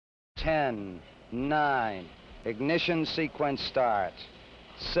10, 9. Ignition sequence starts.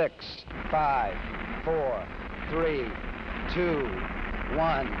 6, 5, 4, 3, 2,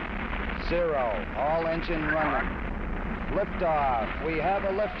 1, 0. All engine running. Liftoff. We have a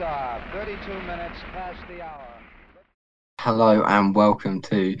liftoff. 32 minutes past the hour. Hello and welcome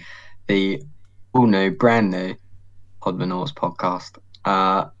to the brand new Podmonauts podcast.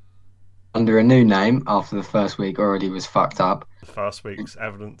 Under a new name after the first week already was fucked up. The first week's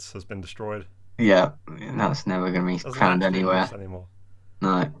evidence has been destroyed. Yeah, that's never going to be found anywhere. Anymore.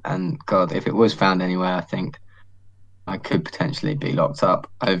 No, and God, if it was found anywhere, I think I could potentially be locked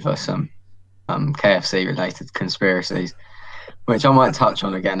up over some KFC-related conspiracies, which I might touch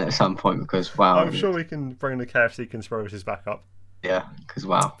on again at some point because, wow. I'm sure we can bring the KFC conspiracies back up. Yeah, because,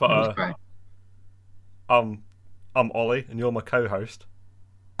 wow, but, that was great. I'm Ollie, and you're my co-host.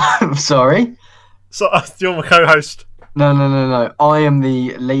 I'm sorry? So, you're my co-host. No. I am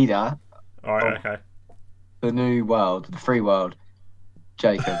the leader. All right, okay. The new world, the free world.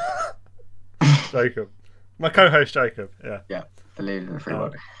 Jacob. Jacob. My co-host, Jacob, yeah. Yeah, the leader of the free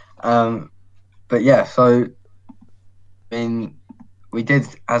world. But yeah, so, I mean, we did,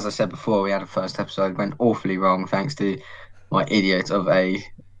 as I said before, we had a first episode, went awfully wrong thanks to my idiot of a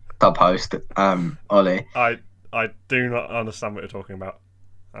sub-host, Ollie. I do not understand what you're talking about.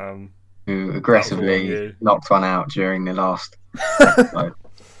 Who aggressively knocked one out during the last episode.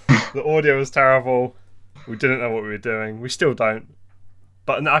 The audio was terrible. We didn't know what we were doing. We still don't.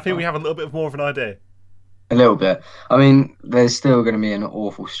 But I think we have a little bit more of an idea. A little bit. I mean, there's still going to be an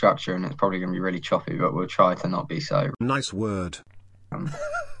awful structure and it's probably going to be really choppy, but we'll try to not be so. Nice word.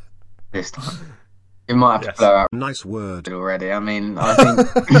 This time. You might have to blow out. Nice word. Already. I mean, I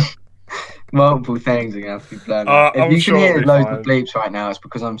think multiple things are going to have to be blown out. If you can hear loads of bleeps right now, it's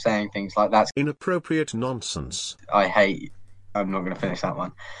because I'm saying things like that's inappropriate nonsense. I hate. I'm not going to finish that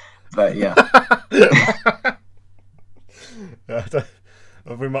one. But yeah.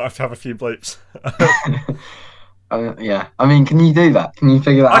 We might have to have a few bleeps. Yeah. I mean, can you do that? Can you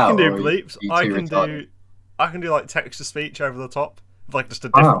figure that out? I can do bleeps. I can do like text to speech over the top, like just a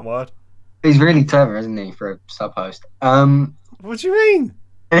different word. He's really clever, isn't he, for a sub-host? What do you mean?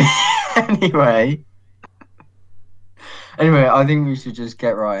 Anyway, I think we should just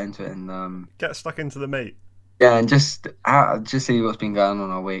get right into it and get stuck into the meat. Yeah, and just see what's been going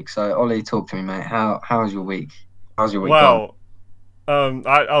on all week. So, Ollie, talk to me, mate. How was your week? How's your week gone?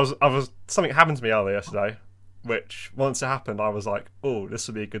 I was something happened to me earlier today, which once it happened, I was like, oh, this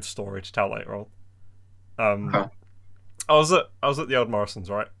would be a good story to tell later on. Okay. I was at the old Morrison's,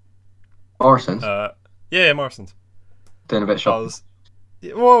 right? Morrison's? Yeah, Morrison's. Doing a bit of shopping.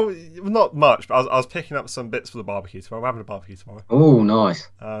 Well, not much, but I was picking up some bits for the barbecue tomorrow. We're having a barbecue tomorrow. Oh, nice.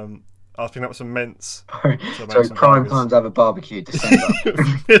 I was picking up some mints. So prime time to have a barbecue, December.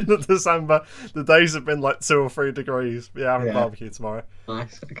 Middle of December. The days have been like 2 or 3 degrees. Yeah, having a barbecue tomorrow.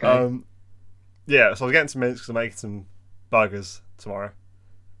 Nice, okay. Yeah, so I was getting some mints because I'm making some burgers tomorrow.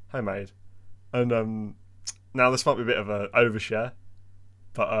 Homemade. And now this might be a bit of an overshare.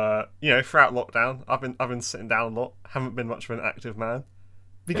 But, throughout lockdown, I've been sitting down a lot. Haven't been much of an active man.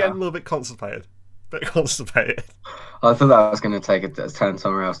 Been getting a little bit constipated. I thought that was going to take a turn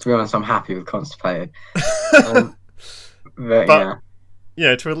somewhere else. To be honest, I'm happy with constipated. But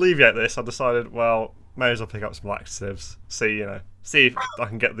yeah. To alleviate this, I decided, well, may as well pick up some laxatives. See if I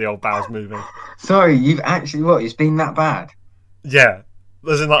can get the old bowels moving. Sorry, you've actually It's been that bad? Yeah.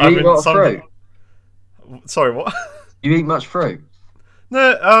 As in, like, you eat a lot of fruit? Sorry, what? You eat much fruit?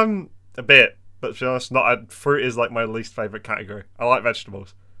 No, a bit. But to be honest, fruit is like my least favourite category. I like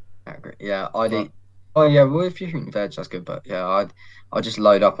vegetables. Yeah, I'd eat. Oh yeah, well if you eat veg, that's good. But yeah, I'd just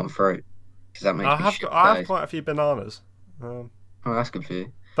load up on fruit because that makes me. I have quite a few bananas. Oh, that's good for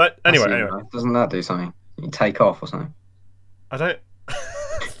you. But anyway, doesn't that do something? You take off or something? I don't.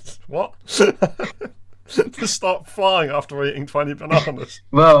 What? To stop flying after eating 20 bananas.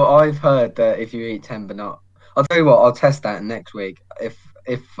 Well, I've heard that if you eat 10 bananas, I'll tell you what. I'll test that next week. If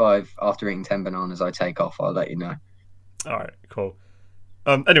after eating 10 bananas I take off, I'll let you know. All right, cool.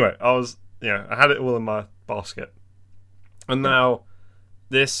 Anyway, I had it all in my basket, and now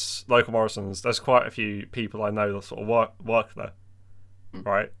this local Morrison's, there's quite a few people I know that sort of work there,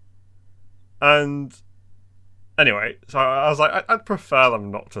 right? And anyway, so I was like, I'd prefer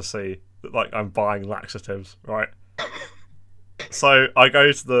them not to see that, like, I'm buying laxatives, right? So I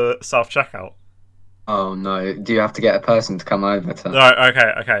go to the self checkout. Oh no! Do you have to get a person to come over to? Right.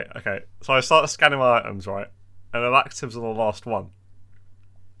 Okay. So I start scanning my items, right, and the laxatives are the last one.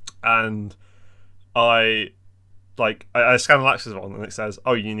 And I scan the laxatives one, and it says,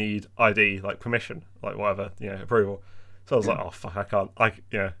 "Oh, you need ID, like permission, like whatever, approval." So I was like, "Oh fuck, I can't."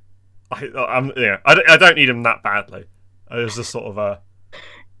 I don't need them that badly. It was just sort of a.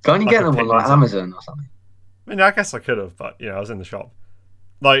 Can't you like get a them on like picnic. Amazon or something? I mean, I guess I could have, but I was in the shop.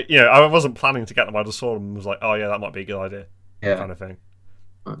 Like, I wasn't planning to get them. I just saw them and was like, oh yeah, that might be a good idea, Yeah. kind of thing.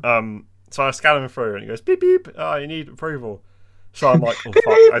 So I scan him through, and he goes beep beep. Oh, you need approval. So I'm like, oh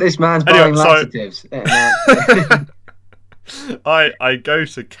fuck. This man's Anyway, buying so- laxatives. I go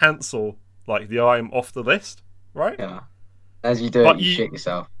to cancel like the item off the list, right? Yeah. As you do, But you you- shit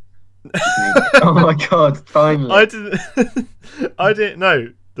yourself. Oh my god! Finally. I didn't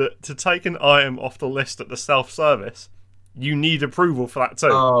know that to take an item off the list at the self-service, you need approval for that too.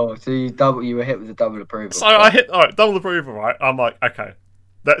 Oh, so you were hit with a double approval. So I hit double approval, right? I'm like, okay,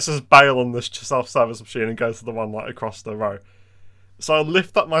 let's just bail on this self-service machine and go to the one like across the row. So I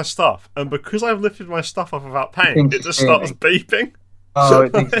lift up my stuff, and because I've lifted my stuff up without paying, thinks it it's just starts beeping. Oh,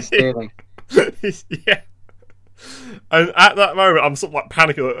 it thinks it's stealing. Yeah. And at that moment, I'm sort of like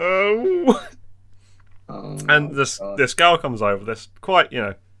panicking, like, oh. Oh, And my this God. girl comes over, this quite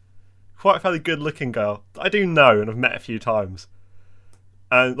fairly good-looking girl that I do know and have met a few times,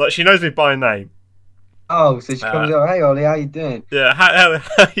 and like she knows me by name. Oh, so she comes over. Hey, Ollie, how you doing? Yeah, how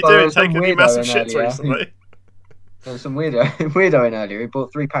you Well, doing? some Taking any weirdo massive in shits earlier. recently? There was some weirdo in earlier. He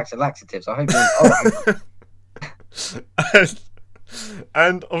bought 3 packs of laxatives. I hope you're alright.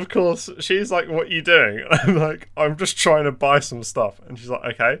 And of course, she's like, "What are you doing?" And I'm like, "I'm just trying to buy some stuff." And she's like,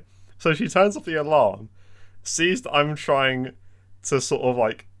 "Okay." So she turns off the alarm, sees that I'm trying to sort of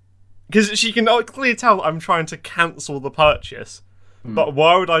like, because she can clearly tell that I'm trying to cancel the purchase. But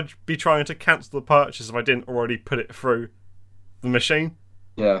why would I be trying to cancel the purchase if I didn't already put it through the machine?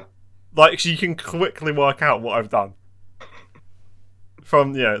 Yeah. Like, she can quickly work out what I've done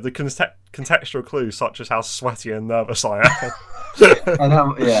from the contextual clues, such as how sweaty and nervous I am.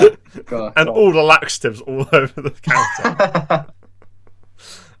 And yeah. God. And all the laxatives all over the counter.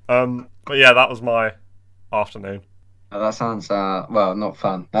 But yeah, that was my afternoon. That sounds well, not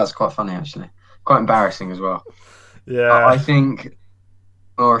fun. That's quite funny actually. Quite embarrassing as well. Yeah, I think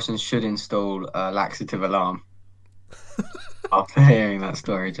Morrison should install a laxative alarm after hearing that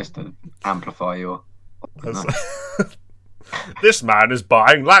story, just to amplify your. This man is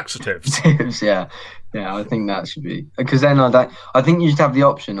buying laxatives. Tips, yeah. I think that should be, because then I think you should have the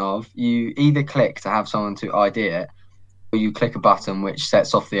option of you either click to have someone to ID it, or you click a button which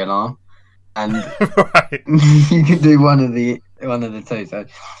sets off the alarm, and Right. you can do one of the two. So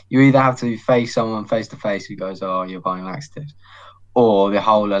you either have to face someone face to face who goes, "Oh, you're buying laxatives," or the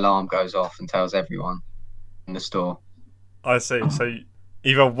whole alarm goes off and tells everyone in the store. I see. So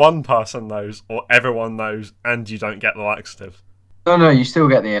either one person knows or everyone knows, and you don't get the laxatives. No, you still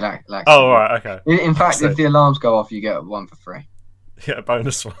get the laxative. Oh, right, okay. In fact, I if see. the alarms go off, you get one for free. Yeah, a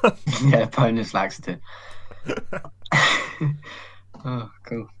bonus one. Yeah, bonus laxative. Oh,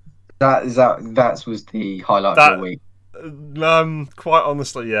 cool. That was the highlight of the week. Quite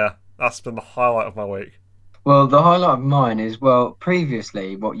honestly, yeah, that's been the highlight of my week. Well, the highlight of mine is,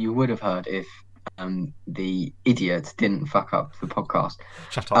 previously what you would have heard if the idiot didn't fuck up the podcast.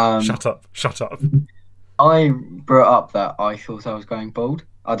 Shut up! Shut up! I brought up that I thought I was going bald.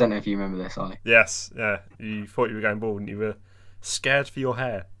 I don't know if you remember this, Ollie. Yes, yeah. You thought you were going bald, and you were scared for your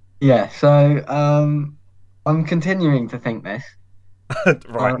hair. Yeah. So I'm continuing to think this.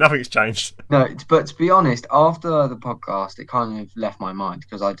 Right, nothing's changed. No, but to be honest, after the podcast, it kind of left my mind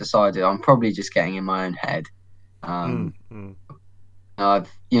because I decided I'm probably just getting in my own head. I've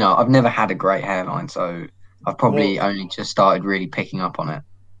never had a great hairline, so I've probably only just started really picking up on it.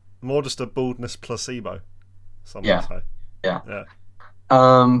 More just a baldness placebo. Some Yeah. would say. Yeah.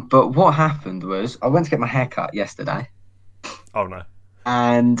 But what happened was I went to get my hair cut yesterday, Oh no.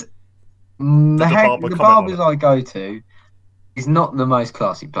 and the the barber comment on barbers it? I go to is not the most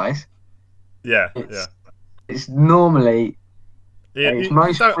classy place. Yeah, It's normally yeah. it's You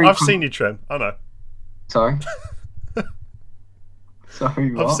most don't- I've frequent- seen you trim. I know. sorry.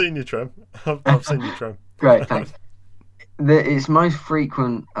 Sorry, what? I've seen you trim. I've seen you trim. Great, thanks. Its most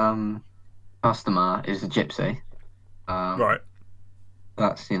frequent customer is a gypsy. Right.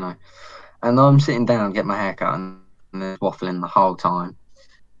 That's and I'm sitting down, get my hair cut, and they're waffling the whole time.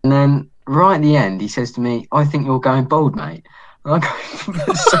 And then right at the end, he says to me, "I think you're going bald, mate." And I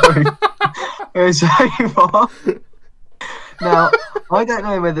go, "Sorry." Sorry, what? Now, I don't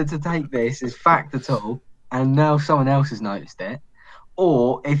know whether to take this as fact at all, and now someone else has noticed it,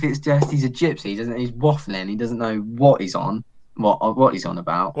 or if it's just he's a gypsy. He's waffling. He doesn't know what he's on, what he's on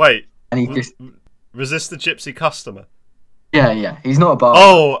about, Wait. and he just Was this the gypsy customer? yeah. He's not a barber.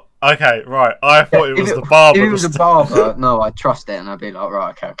 Oh, okay, right. I thought it was the barber. If it was a barber, no, I'd trust it, and I'd be like,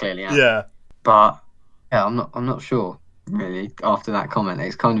 right, okay, I clearly am. Yeah. But yeah, I'm not sure. really, after that comment.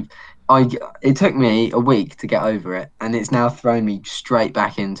 It's kind of, it took me a week to get over it, and it's now thrown me straight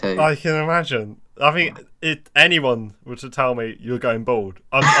back into. I can imagine. I think if anyone were to tell me you're going bald,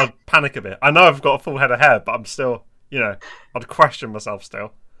 I'd panic a bit. I know I've got a full head of hair, but I'm still, I'd question myself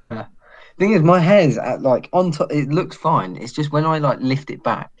still. Thing is, my hair's at like on top. It looks fine. It's just when I like lift it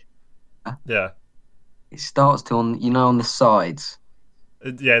back, Yeah. it starts to on the sides.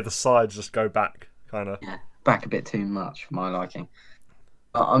 Yeah, the sides just go back, kind of. Yeah, back a bit too much for my liking.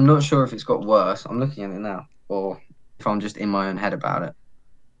 I'm not sure if it's got worse. I'm looking at it now, or if I'm just in my own head about it.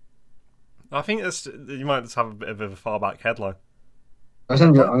 I think you might just have a bit of a far back headline.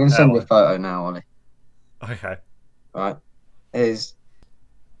 I'm going to send you a photo now, Ollie. Okay. Right. Is.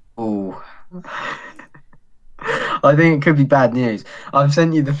 Oh. I think it could be bad news. I've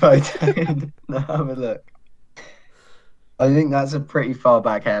sent you the photo. Now have a look. I think that's a pretty far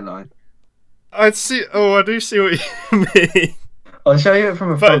back hairline. I do see what you mean. I'll show you it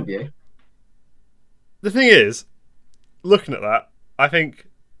from a front view. The thing is, looking at that, I think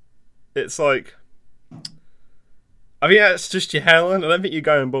it's like, I think that's just your hairline. I don't think you're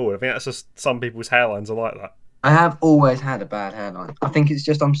going bald. I think that's just some people's hairlines are like that. I have always had a bad hairline. I think it's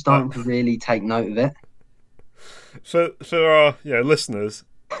just I'm starting to really take note of it. For our listeners,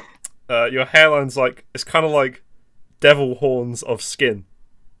 your hairline's like, it's kind of like devil horns of skin.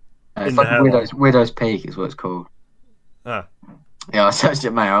 It's like widow's peak is what it's called. Ah. Yeah, I searched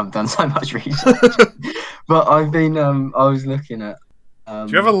it, mate. I've done so much research. But I've been, I was looking at. Do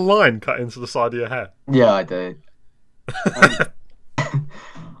you have a line cut into the side of your hair? Yeah, I do.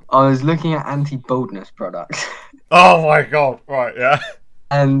 I was looking at anti-baldness products. Oh my god! Right, yeah.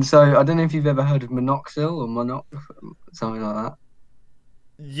 And so I don't know if you've ever heard of minoxidil or something like that.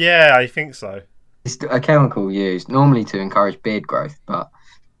 Yeah, I think so. It's a chemical used normally to encourage beard growth, but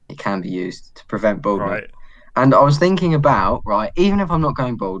it can be used to prevent baldness. Right. And I was thinking about, even if I'm not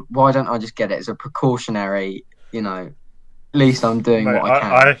going bald, why don't I just get it as a precautionary, at least I'm doing what I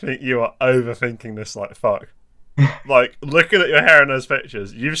can. I think you are overthinking this like fuck. Like, looking at your hair in those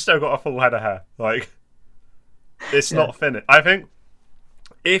pictures, you've still got a full head of hair. Like, it's not thinning. I think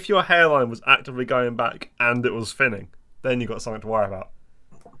if your hairline was actively going back and it was thinning, then you've got something to worry about.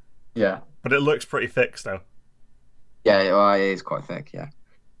 Yeah. But it looks pretty thick still. Yeah, well, it is quite thick, yeah.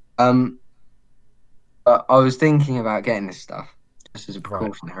 I was thinking about getting this stuff just as a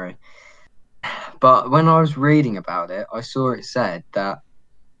precautionary. Right. But when I was reading about it, I saw it said that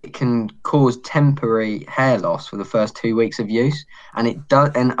it can cause temporary hair loss for the first 2 weeks of use, and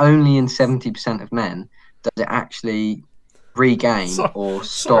and only in 70% of men does it actually regain or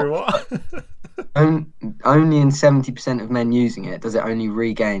stop. Sorry, what? Only in 70% of men using it does it only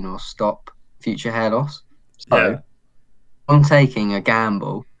regain or stop future hair loss. So I'm taking a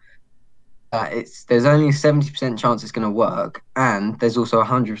gamble. There's only a 70% chance it's going to work, and there's also a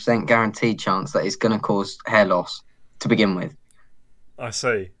 100% guaranteed chance that it's going to cause hair loss to begin with. I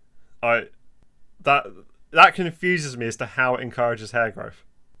see. That confuses me as to how it encourages hair growth.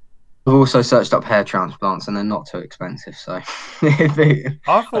 I've also searched up hair transplants, and they're not too expensive. So,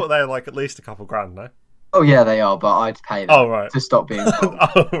 I thought they were like at least a couple grand, no? Oh yeah, they are, but I'd pay them to stop being bald.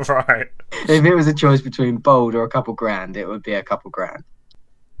 Oh right. If it was a choice between bald or a couple grand, it would be a couple grand.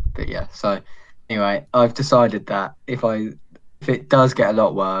 But yeah, so anyway, I've decided that if it does get a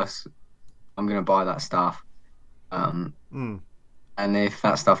lot worse, I'm gonna buy that stuff. And if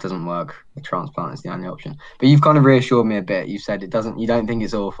that stuff doesn't work, the transplant is the only option. But you've kind of reassured me a bit. You said you don't think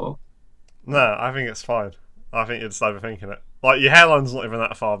it's awful. No, I think it's fine. I think you're just overthinking it. Like, your hairline's not even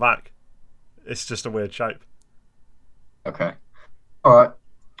that far back. It's just a weird shape. Okay. All right.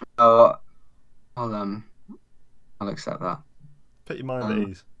 I'll accept that. Put your mind at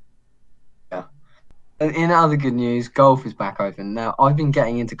ease. Yeah. In other good news, golf is back open. Now, I've been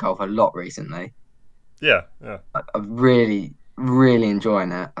getting into golf a lot recently. Yeah. I'm really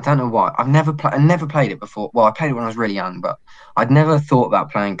enjoying it. I don't know why. I never played it before. Well, I played it when I was really young, but I'd never thought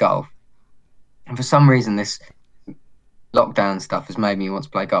about playing golf. And for some reason, this lockdown stuff has made me want to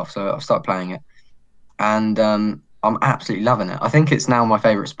play golf. So I've started playing it, and I'm absolutely loving it. I think it's now my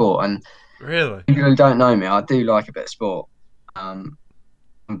favourite sport. And really, people who don't know me, I do like a bit of sport. I'm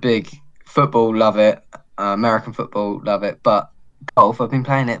big football, love it. American football, love it. But golf, I've been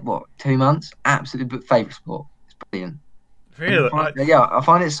playing it 2 months. Absolute favourite sport. It's brilliant. Really? I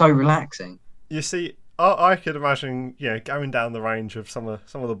find it so relaxing. You see, I could imagine, going down the range of some of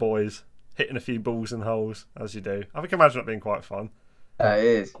the boys, hitting a few balls in holes as you do. I can imagine it being quite fun. It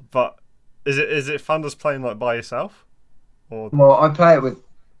is. But is it fun just playing like by yourself? Or well, I play it with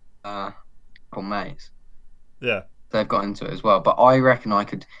couple mates. Yeah. They've got into it as well, but I reckon I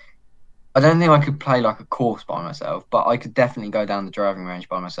could I don't think I could play like a course by myself, but I could definitely go down the driving range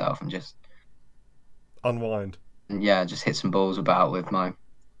by myself and just Unwind. just hit some balls about with my,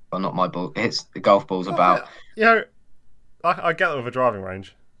 well, not my ball, hits the golf balls about. You know, I get it with a driving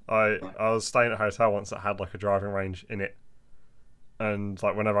range. I was staying at a hotel once that had like a driving range in it, and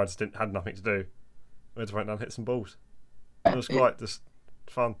like whenever I just had nothing to do, we just went down and hit some balls. It was quite just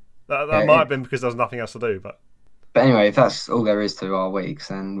fun. That might have been because there was nothing else to do, but anyway, if that's all there is to our weeks,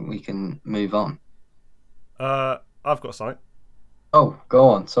 then we can move on. I've got something. Oh, go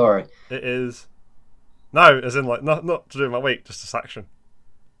on. Sorry. It is as in like not to do with my week, just a section.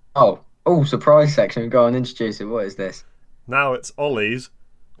 Oh, surprise section. Go on, introduce it. What is this? Now it's Ollie's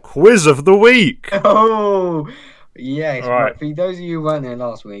quiz of the week. Oh, yes. All right. For those of you who weren't there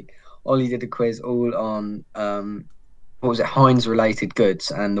last week, Ollie did a quiz all on what was it, Heinz related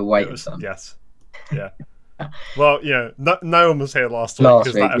goods and the weight of them. Yes. Yeah. Well, no one was here last week.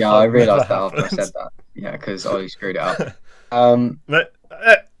 Last week, I realised that happened. after I said that. Yeah, because Ollie screwed it up.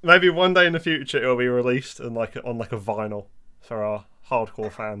 Maybe one day in the future it'll be released and on a vinyl for our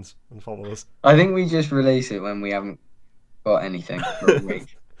hardcore fans and followers. I think we just release it when we haven't got anything for a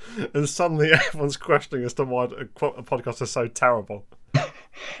week. And suddenly everyone's questioning as to why a podcast is so terrible.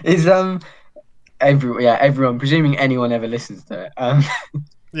 Is everyone, presuming anyone ever listens to it.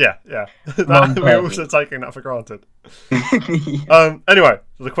 Yeah. We're also taking that for granted. Yeah. Anyway,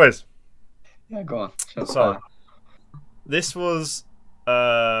 the quiz. Yeah, go on. So, this was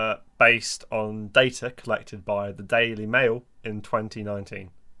based on data collected by the Daily Mail in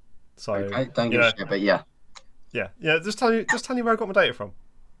 2019. So, okay, don't give a shit, but yeah. Yeah. Just tell you where I got my data from.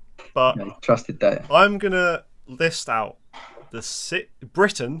 But trusted data. I'm gonna list out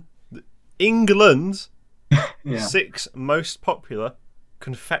England's 6 most popular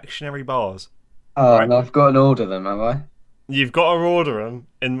confectionery bars. Oh, right? And I've got to order them, have I? You've got to order them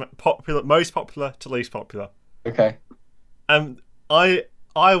in most popular to least popular. Okay. And I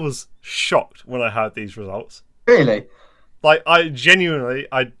was shocked when I heard these results. Really? Like, I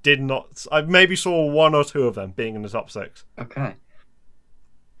did not. I maybe saw 1 or 2 of them being in the top 6. Okay.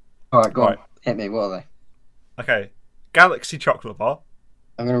 All right, go on. Hit me. What are they? Okay. Galaxy chocolate bar.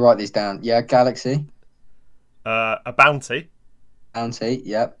 I'm going to write these down. Yeah, Galaxy. A Bounty. Bounty,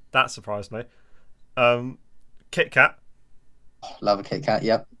 yep. That surprised me. Kit Kat. Oh, love a Kit Kat,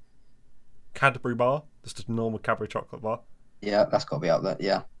 yep. Cadbury bar. Just a normal Cadbury chocolate bar. Yeah, that's got to be up there,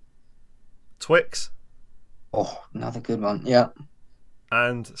 yeah. Twix. Oh, another good one, yeah.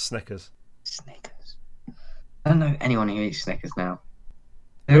 And Snickers. Snickers. I don't know anyone who eats Snickers now.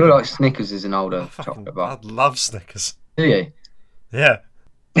 I feel like Snickers is an older chocolate bar. I love Snickers. Do you? Yeah.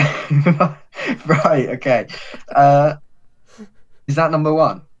 Right, okay. Is that number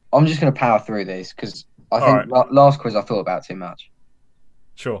 1? I'm just going to power through these because I think last quiz I thought about too much.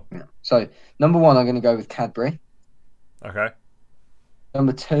 Sure. Yeah. So, number 1, I'm going to go with Cadbury. Okay.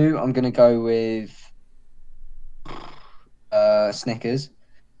 Number 2, I'm going to go with Snickers.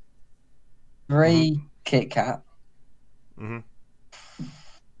 3, Kit Kat.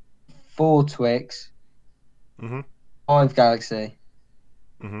 4, Twix. 5, Galaxy.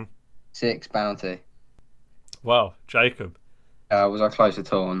 6, Bounty. Wow, Jacob. Was I close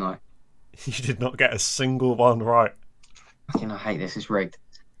at all or no? You did not get a single one right. I hate this. It's rigged.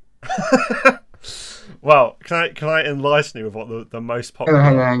 Well, can I enlighten you with what the most popular...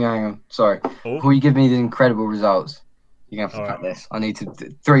 Hang on. Sorry. Oh. Before you give me the incredible results, you're going to have to cut this. I need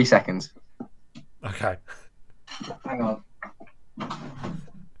 3 seconds. Okay. Hang on.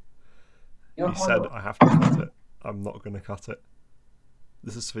 You said I have to cut it. I'm not going to cut it.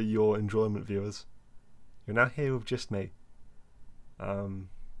 This is for your enjoyment, viewers. You're now here with just me.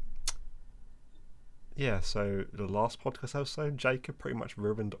 Yeah, so the last podcast episode, Jacob pretty much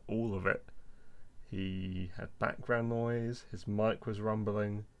ruined all of it. He had background noise, his mic was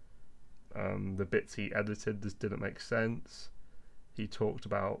rumbling, the bits he edited just didn't make sense. He talked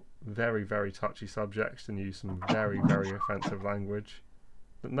about very, very touchy subjects and used some very, very offensive language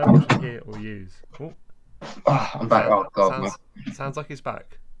that no one should hear or use. Oh, I'm back. Oh, God. Sounds like he's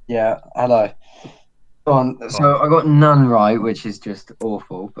back. Yeah, hello. Go on. So I got none right, which is just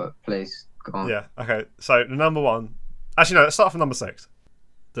awful, but please, go on. Yeah, okay. So the number 1... Actually, no, let's start from number 6.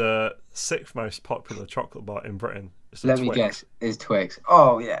 The 6th most popular chocolate bar in Britain is Let Twix. me guess, is Twix.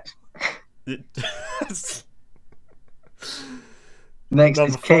 Oh, yes. Next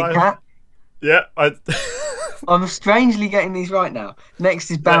is Kit Kat. Yeah, I'm strangely getting these right now. Next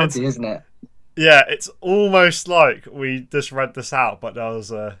is Bounty, isn't it? Yeah, it's almost like we just read this out, but there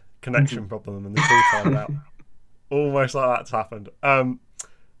was a connection problem and the two timed out. Almost like that's happened.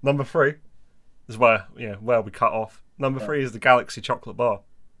 Number 3 is where we cut off. Number 3 is the Galaxy chocolate bar.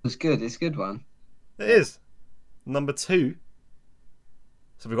 It's good. It's a good one. It is. Number 2.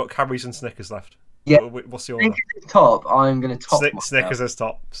 So we've got Cadbury's and Snickers left. Yeah. What's the order? Snickers is top. I'm going to top myself. Snickers is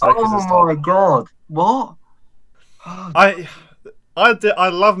top. Snickers is top. Oh my god! What? I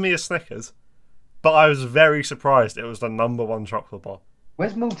love me a Snickers, but I was very surprised it was the number 1 chocolate bar.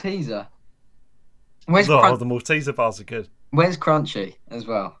 Where's Malteser? Where's the Crunch? Malteser bars are good. Where's Crunchy as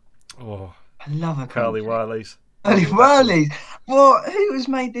well? Oh, I love a Curly Crunchy. Whirlies. Curly Whirlies. What? Who has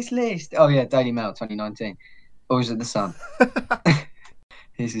made this list? Oh yeah, Daily Mail 2019. Or was it the Sun?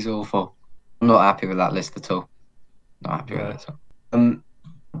 This is awful. I'm not happy with that list at all. Not happy with it at all.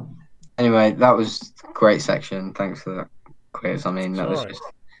 Anyway, that was a great section. Thanks for the quiz. I mean, that was just,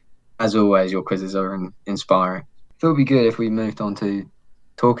 as always, your quizzes are inspiring. I thought it would be good if we moved on to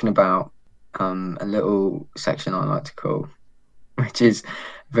talking about a little section I like to call, which is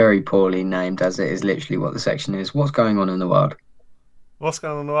very poorly named, as it is literally what the section is. What's going on in the world? What's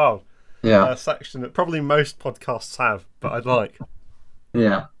going on in the world? Yeah. A section that probably most podcasts have, but I'd like.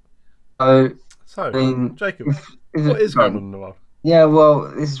 Yeah. So I I mean, Jacob, what is going on in the world? Yeah,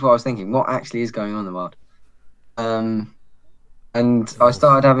 well, this is what I was thinking. What actually is going on in the world? And I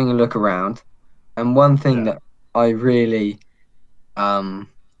started having a look around, and one thing that I really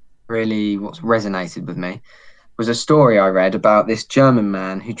what's resonated with me was a story I read about this German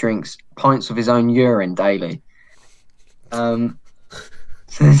man who drinks pints of his own urine daily.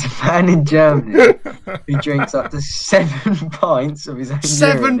 So there's a man in Germany who drinks up to 7 pints of his own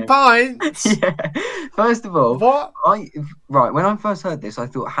urine. 7 pints? Yeah. First of all, what? When I first heard this, I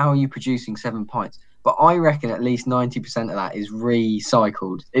thought, how are you producing 7 pints? But I reckon at least 90% of that is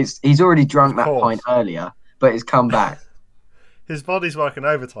recycled. He's already drunk that pint earlier, but it's come back. His body's working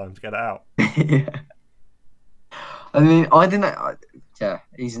overtime to get it out. Yeah. I mean, I didn't know. Yeah,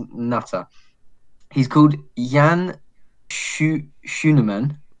 he's a nutter. He's called Jan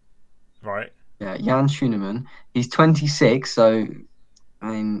Schoenemann. Right. Yeah, Jan Schoenemann. He's 26, so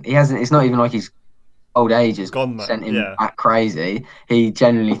I mean, he hasn't. It's not even like his old age has sent him back crazy. He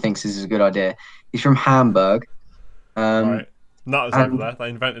genuinely thinks this is a good idea. He's from Hamburg. Right. Nutters over there. They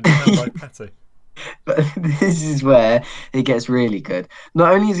invented the Hamburg patty. But this is where it gets really good.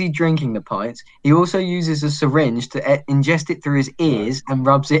 Not only is he drinking the pints, he also uses a syringe to ingest it through his ears and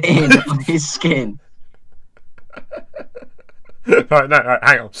rubs it in on his skin. Right,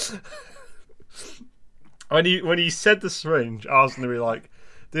 hang on. When he said the syringe, I was going to be like,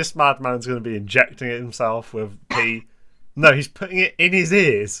 this madman's going to be injecting it himself with pee. No, he's putting it in his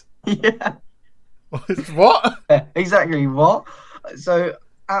ears. Yeah. What? Yeah, exactly, what? So,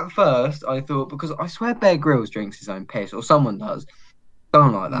 at first, I thought, because I swear Bear Grylls drinks his own piss, or someone does,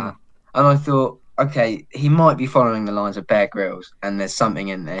 something like that. And I thought, okay, he might be following the lines of Bear Grylls, and there's something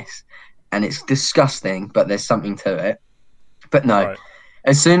in this. And it's disgusting, but there's something to it. But no, Right.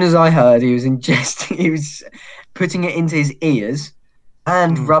 As soon as I heard he was putting it into his ears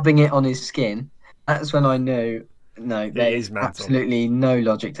and rubbing it on his skin, that's when I knew, no, there is absolutely no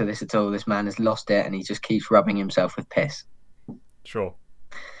logic to this at all. This man has lost it, and he just keeps rubbing himself with piss. Sure.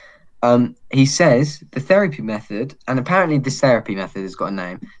 He says the therapy method, and apparently this therapy method has got a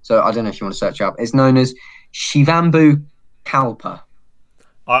name, so I don't know if you want to search it up. It's known as Shivambu Kalpa.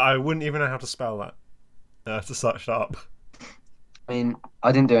 I wouldn't even know how to spell that to search that up. I mean,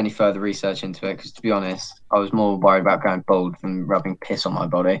 I didn't do any further research into it because, to be honest, I was more worried about going bald than rubbing piss on my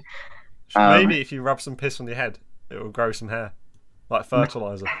body. Maybe if you rub some piss on your head, it will grow some hair, like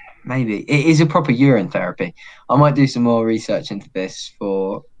fertilizer. Maybe. It is a proper urine therapy. I might do some more research into this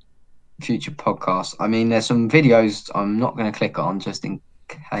for future podcasts. I mean, there's some videos I'm not going to click on just in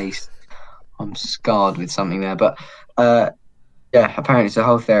case I'm scarred with something there. But, yeah, apparently it's a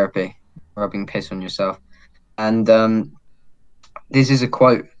whole therapy, rubbing piss on yourself. And this is a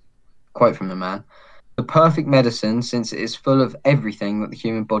quote from the man. The perfect medicine, since it is full of everything that the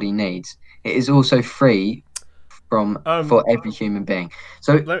human body needs. It is also free for every human being.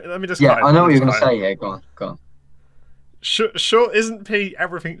 So let me just. Yeah, I know what you're going to say. Yeah, go on. Sure, isn't pee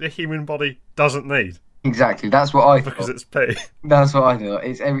everything the human body doesn't need? Exactly. That's what I thought. Because it's pee. That's what I thought.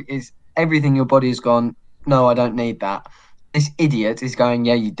 It's everything your body has gone. No, I don't need that. This idiot is going,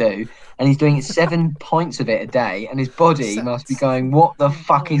 yeah, you do. And he's doing 7 pints of it a day, and his body must be going, what the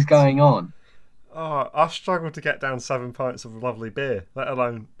fuck is going on? Oh, I've struggled to get down 7 pints of lovely beer, let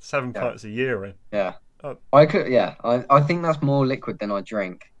alone 7 pints a urine. Yeah. I think that's more liquid than I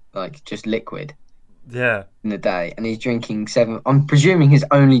drink, like just liquid. Yeah. In the day. And he's drinking 7. I'm presuming his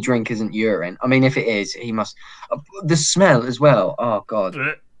only drink isn't urine. I mean, if it is, he must. The smell as well. Oh, God.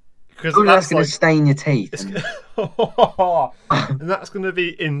 Because that's going to stain your teeth. And that's going to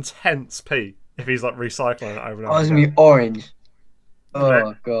be intense pee if he's like recycling it over and over. Oh, it's going to be orange.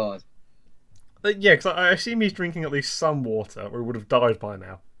 Oh God. Yeah, because I assume he's drinking at least some water, or he would have died by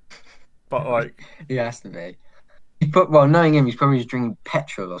now. But like, He has to be. Well, knowing him, he's probably just drinking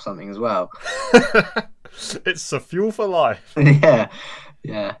petrol or something as well. it's a fuel for life. Yeah,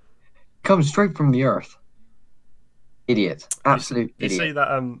 yeah. Comes straight from the earth. Idiot. Absolute You idiot. see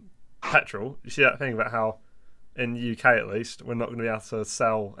that petrol? You see that thing about how in the UK at least we're not going to be able to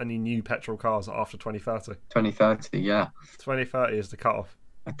sell any new petrol cars after 2030. 2030, yeah. 2030 is the cut-off.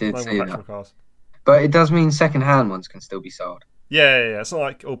 I did No see more petrol that. cars. But it does mean second-hand ones can still be sold. Yeah. It's not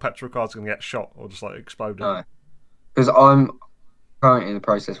like all petrol cars are going to get shot or just like explode. No. Because I'm currently in the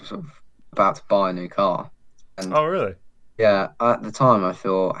process of sort of about to buy a new car. And Oh, really? yeah, at the time I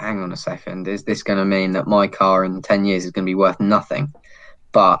thought, hang on a second, is this going to mean that my car in 10 years is going to be worth nothing?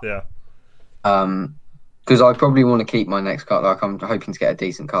 But Yeah. because I probably want to keep my next car, like I'm hoping to get a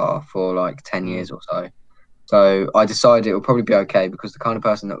decent car for like 10 years or so. So I decided it would probably be okay because the kind of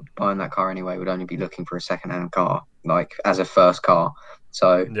person that would be buying that car anyway would only be looking for a second-hand car, like as a first car.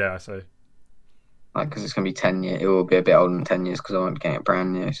 So Yeah, I see. like, because it's going to be 10 years, it will be a bit older than 10 years because I won't be getting it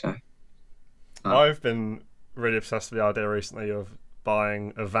brand new. So I've been really obsessed with the idea recently of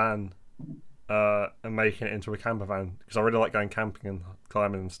buying a van and making it into a camper van because I really like going camping and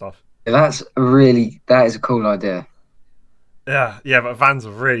climbing and stuff. that is a cool idea. Yeah, but vans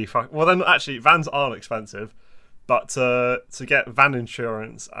are really well. Then actually, vans aren't expensive, but to get van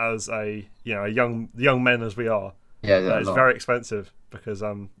insurance as a young men as we are, Yeah, it's very expensive because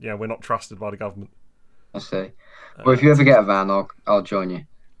we're not trusted by the government. I see. Well, if you ever get a van, I'll join you.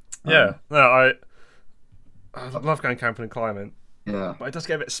 Yeah, no, I love going camping and climbing, Yeah. but it does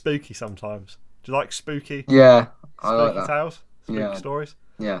get a bit spooky sometimes. Do you like spooky Yeah, I like that. tales, spooky Yeah. stories?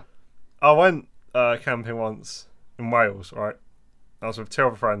 Yeah. I went camping once in Wales, right? I was with two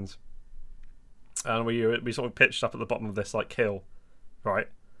other friends, and we sort of pitched up at the bottom of this like hill, right?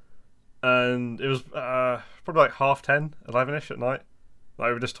 And it was probably like 10:30, 11ish at night. Like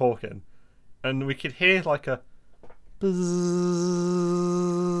we were just talking, and we could hear like a buzz,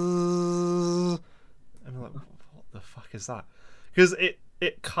 and we're like, "What the fuck is that?" Because it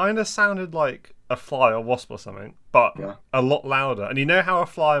kind of sounded like a fly or wasp or something, but a lot louder. And you know how a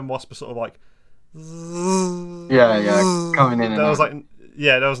fly and wasp are sort of like. Yeah, coming in and there was out. like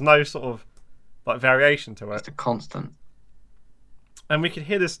there was no sort of like variation to it, It's a constant. and we could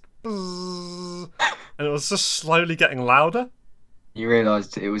hear this and it was just slowly getting louder. You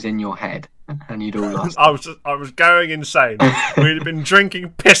realised it was in your head, and you'd all lost. I was going insane. We'd been drinking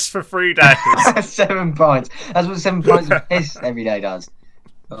piss for 3 days. 7 pints. That's what 7 pints of piss every day does.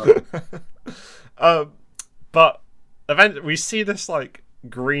 Oh. But eventually we see this like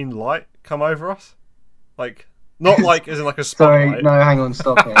green light come over us, like not like as in like a Sorry, spotlight. no, hang on,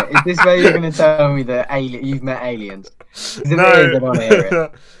 stop it. Is this where you're going to tell me that you've met aliens? Is it No. I want to hear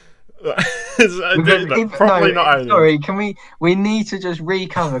it. Probably not aliens. Sorry, we need to just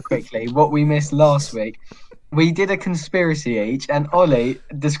recover quickly what we missed last week. We did a conspiracy each, and Ollie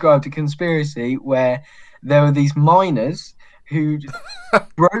described a conspiracy where there were these miners who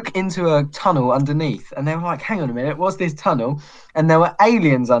broke into a tunnel underneath, and they were like, hang on a minute, what's this tunnel? And there were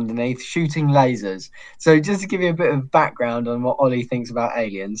aliens underneath shooting lasers. So just to give you a bit of background on what Ollie thinks about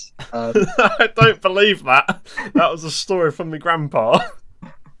aliens. I don't believe that. That was a story from my grandpa.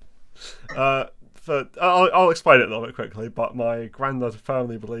 I'll explain it a little bit quickly, but my granddad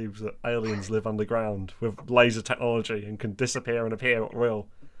firmly believes that aliens live underground with laser technology and can disappear and appear at will.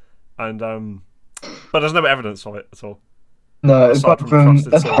 And but there's no evidence of it at all. No, Aside apart from from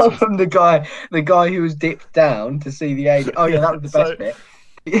trusted sources. the guy who was dipped down to see the alien. Oh yeah, that was the best bit.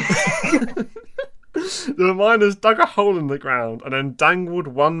 The miners dug a hole in the ground and then dangled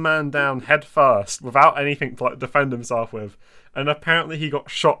one man down head first without anything to like defend himself with, and apparently he got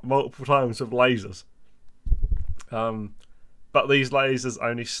shot multiple times with lasers. But these lasers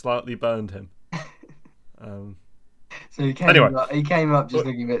only slightly burned him. So he came up just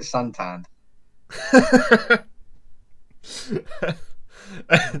looking a bit suntanned.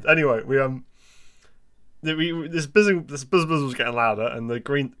 Anyway, this buzz was getting louder, and this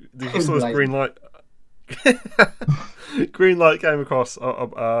green light came across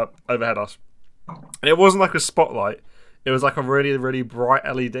overhead us. And it wasn't like a spotlight; it was like a really, really bright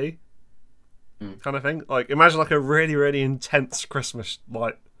LED kind of thing. Like imagine like a really, really intense Christmas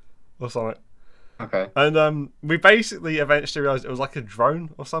light or something. Okay. And we basically eventually realised it was like a drone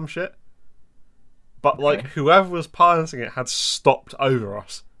or some shit. But like whoever was piloting it had stopped over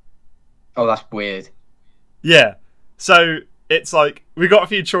us. Oh, that's weird. Yeah. So it's like we got a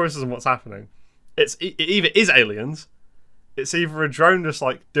few choices on what's happening. It either is aliens, it's either a drone just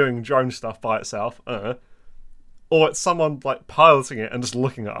like doing drone stuff by itself, or it's someone like piloting it and just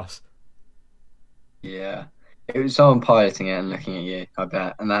looking at us. Yeah. It was someone piloting it and looking at you, I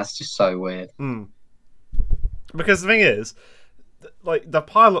bet. And that's just so weird. Because the thing is, like, the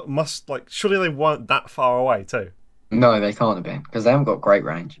pilot must, like, surely they weren't that far away too. No, they can't have been, because they haven't got great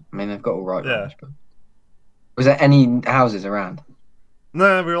range. I mean, they've got all right Yeah. range. But... Was there any houses around?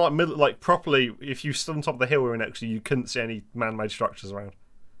 No, we were like like properly. If you stood on top of the hill we were next to, you couldn't see any man-made structures around.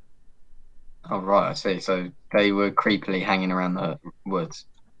 Oh, right, I see. So they were creepily hanging around the woods.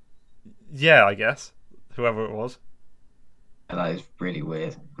 Yeah, I guess. Whoever it was. Yeah, that is really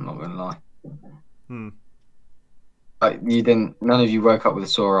weird. I'm not going to lie. You didn't. None of you woke up with a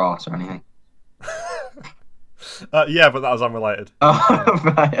sore ass or anything. Yeah, but that was unrelated. Oh,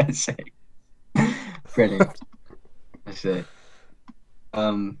 right, I see. Brilliant. I see.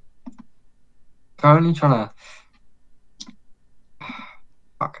 Currently trying to.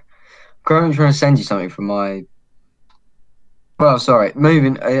 Fuck. Currently trying to send you something from my. Well, sorry.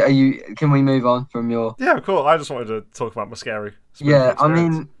 Moving. Are you? Can we move on from your? Yeah, cool. I just wanted to talk about my scary. Yeah, I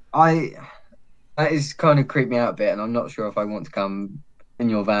experience. mean, that is kind of creeped me out a bit, and I'm not sure if I want to come in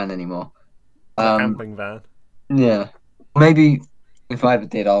your van anymore. The camping van. Yeah. Maybe if I ever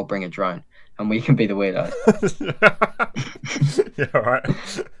did, I'll bring a drone, and we can be the weirdos. Yeah, all right.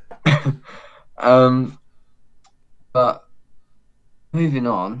 But moving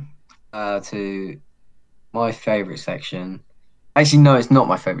on to my favourite section. Actually, no, it's not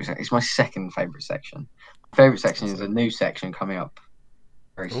my favourite section. It's my second favourite section. My favourite section is a new section coming up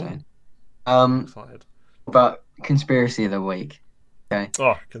very soon. Excited. But conspiracy of the week. Okay.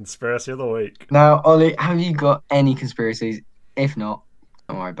 Oh, conspiracy of the week. Now, Ollie, have you got any conspiracies? If not,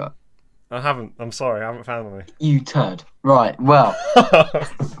 don't worry. But I haven't. I'm sorry, I haven't found any. you turd. Right. Well,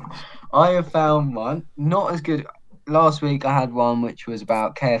 I have found one. Not as good. Last week I had one which was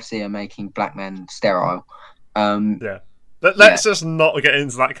about KFC and making black men sterile. Yeah. Let's just not get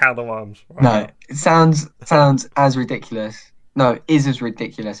into that can of worms. Right No, now. it sounds as ridiculous. No, it is as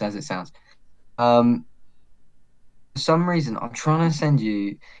ridiculous as it sounds. For some reason, I'm trying to send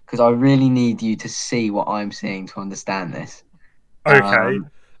you because I really need you to see what I'm seeing to understand this. Okay.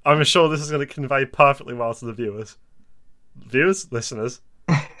 I'm sure this is going to convey perfectly well to the viewers. Viewers? Listeners?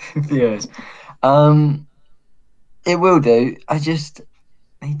 Viewers. It will do. I just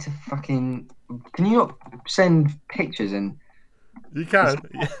need to fucking. Can you not send pictures and? You can.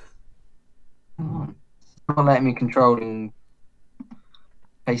 Yeah. Come on. It's not letting me control and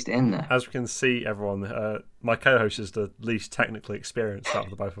paste it in there. As we can see, everyone, my co-host is the least technically experienced out of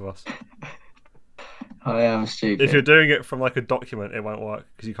the both of us. I am stupid. If you're doing it from like a document, it won't work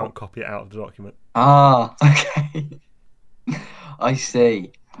because you can't copy it out of the document. Ah, okay. I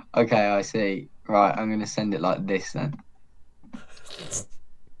see. Okay, I see. Right, I'm gonna send it like this then.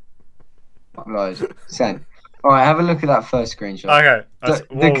 Upload. Send. All right, have a look at that first screenshot. Okay. So,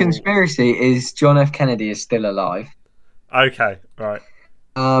 the conspiracy is John F. Kennedy is still alive. Okay. Right.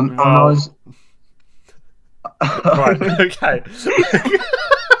 And I was. Right. Okay.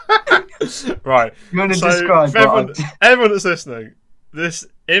 Right. You want to So, describe for everyone that's listening, this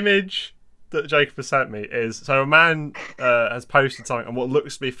image that Jacob has sent me is so a man has posted something on what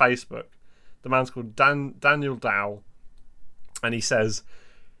looks to be Facebook. The man's called Daniel Dow, and he says,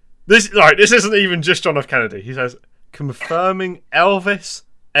 "This isn't even just John F. Kennedy." He says, "Confirming Elvis,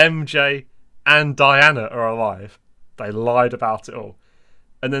 MJ, and Diana are alive. They lied about it all."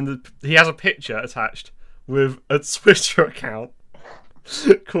 And then he has a picture attached with a Twitter account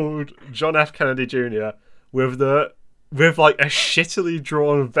called John F. Kennedy Jr. with like a shittily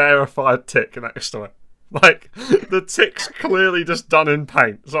drawn verified tick next to it. Like the tick's clearly just done in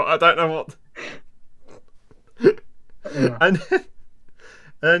paint. So I don't know what. Yeah. And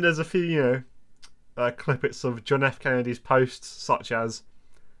then there's a few, clippets of John F. Kennedy's posts, such as,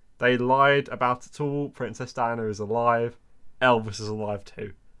 "They lied about it all. Princess Diana is alive. Elvis is alive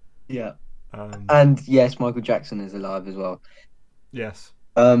too." Yeah. And yes, Michael Jackson is alive as well. Yes.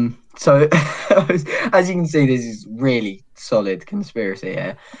 So as you can see, this is really solid conspiracy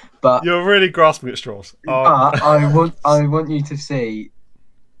here. But You're really grasping at straws. I want you to see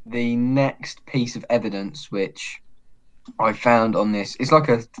the next piece of evidence which I found on this. It's like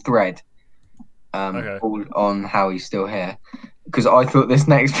a thread all on how he's still here. Because I thought this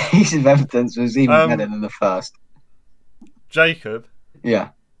next piece of evidence was even better than the first. Jacob, Yeah.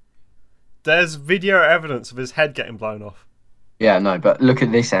 there's video evidence of his head getting blown off. Yeah, no, but look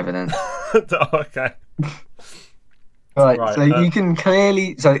at this evidence. Okay. Right, Right, so you can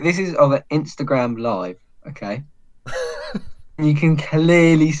clearly. So this is of an Instagram live, okay? You can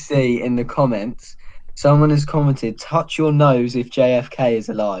clearly see in the comments, someone has commented, "Touch your nose if JFK is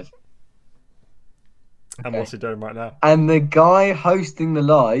alive." And what's he doing right now? And the guy hosting the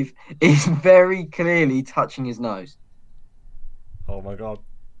live is very clearly touching his nose. Oh my god.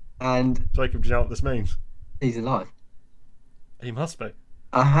 And Jacob, do you know what this means? he's alive. He must be.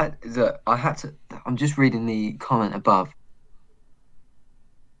 I had to. I'm just reading the comment above.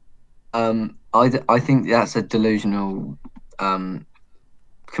 I think that's a delusional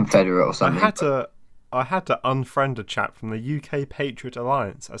Confederate or something. I had to unfriend a chap from the UK Patriot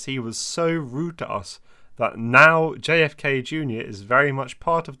Alliance as he was so rude to us that now JFK Jr. is very much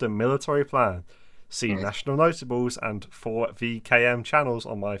part of the military plan. See National Notables and 4VKM channels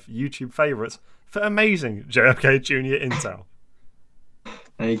on my YouTube favourites for amazing JFK Jr. intel.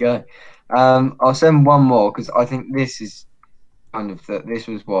 There you go. I'll send one more because I think this is kind of this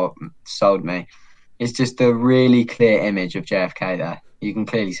was what sold me. It's just a really clear image of JFK there. You can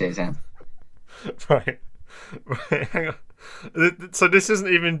clearly see his hand. Right, hang on. So this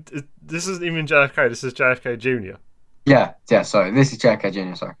isn't even JFK. This is JFK Jr. Yeah. Sorry, this is JFK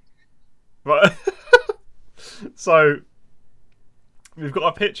Jr. Sorry. Right. So we've got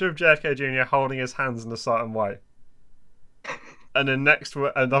a picture of JFK Jr. holding his hands in a certain way, and then next to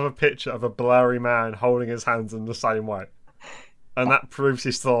it, another picture of a blurry man holding his hands in the same way, and that proves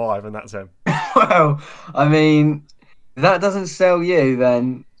he's still alive, and that's him. Well, I mean, if that doesn't sell you,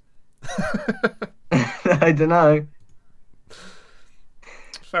 then I don't know.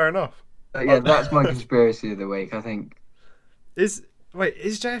 Fair enough. But yeah, that's my conspiracy of the week. I think. Is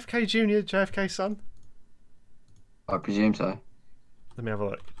JFK Jr. JFK's son? I presume so. Let me have a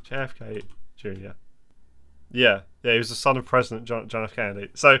look. JFK Jr. Yeah, he was the son of President John F. Kennedy.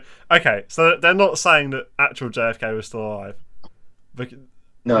 So, okay, so they're not saying that actual JFK was still alive. Because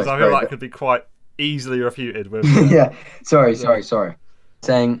I feel that could be quite easily refuted with... Yeah, sorry.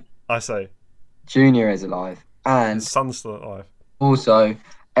 Saying... I say. Junior is alive. And... His son's still alive. Also,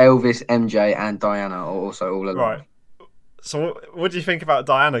 Elvis, MJ, and Diana are also all alive. Right. So what do you think about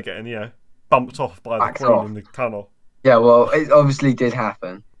Diana getting, bumped off by the Queen in the tunnel? Yeah, well, it obviously did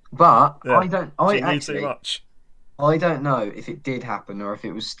happen. But I don't know if it did happen or if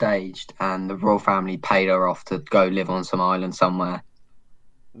it was staged and the royal family paid her off to go live on some island somewhere.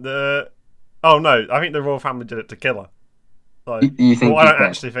 Oh no, I think the royal family did it to kill her. Like, you think? Well, I don't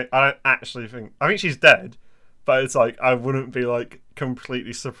actually think. I think she's dead, but it's like I wouldn't be like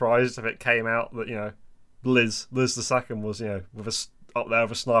completely surprised if it came out that Liz the second was with up there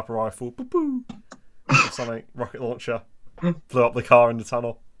with a sniper rifle, or something, rocket launcher, blew up the car in the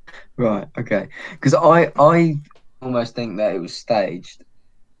tunnel. Right. Okay. Because I almost think that it was staged.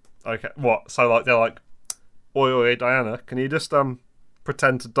 Okay. What? So they're like, oi, Diana, can you just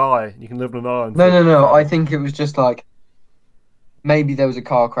pretend to die? You can live on an island. No. I think it was just like maybe there was a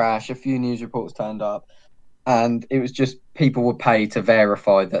car crash. A few news reports turned up, and it was just people were paid to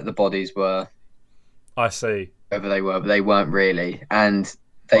verify that the bodies were. I see. Whoever they were, but they weren't really, and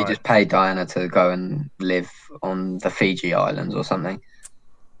they just paid Diana to go and live on the Fiji Islands or something.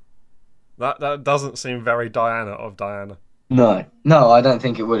 That doesn't seem very Diana of Diana. No, I don't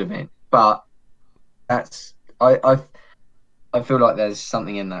think it would have been. But that's I feel like there's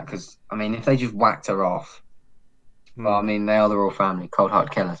something in that because I mean, if they just whacked her off, well, I mean, they are the royal family,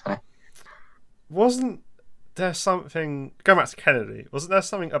 cold-hearted killers, eh? Wasn't there something going back to Kennedy? Wasn't there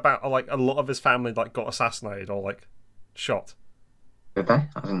something about like a lot of his family like got assassinated or like shot? Did they?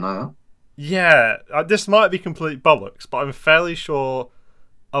 I didn't know that. Yeah, this might be complete bollocks, but I'm fairly sure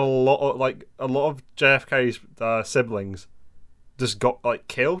a lot of JFK's siblings just got like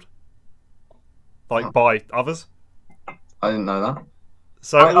killed, like by others. I didn't know that.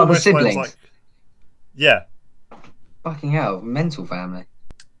 So other siblings. Like, yeah. Fucking hell, mental family.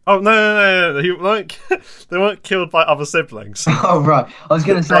 Oh no! They weren't killed by other siblings. Oh right, I was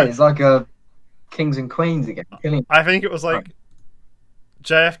gonna say it's like a kings and queens again. Killing. I think it was like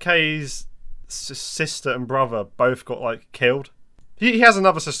JFK's sister and brother both got like killed. He has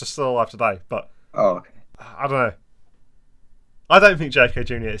another sister still alive today, but okay. I don't know. I don't think JFK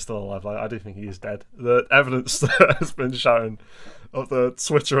Jr. is still alive. Like, I do think he is dead. The evidence that has been shown of the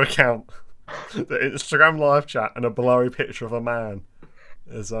Twitter account, the Instagram live chat, and a blurry picture of a man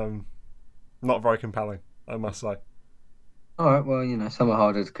is not very compelling, I must say. All right, well, some are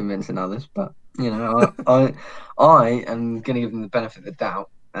harder to convince than others, but I am going to give them the benefit of the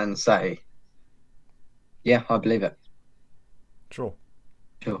doubt and say, yeah, I believe it. Sure.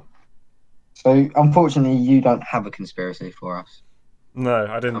 So, unfortunately, you don't have a conspiracy for us. No,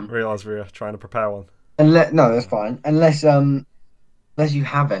 I didn't realise we were trying to prepare one. No, that's fine. Unless you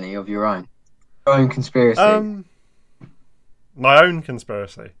have any of your own conspiracy. My own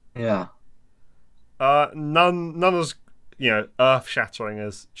conspiracy. Yeah. None as earth-shattering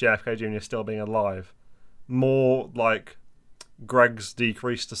as JFK Jr. still being alive. more like Greg's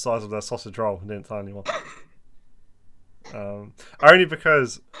decreased the size of their sausage roll and didn't tell anyone. Only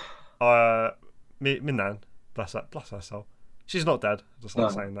because my nan, bless her soul, she's not dead. I just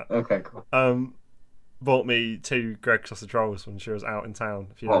like saying that. Okay, cool. Bought me 2 Greg sausage rolls when she was out in town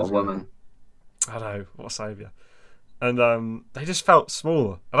a few What days a ago. woman. I know, what a saviour. And they just felt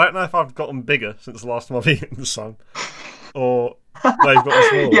smaller. I don't know if I've gotten bigger since the last time I've eaten some, or they've gotten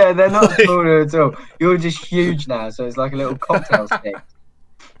smaller. Yeah, they're not smaller at all. You're just huge now, so it's like a little cocktail stick.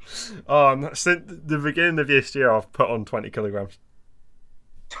 Since the beginning of this year, I've put on 20 kilograms.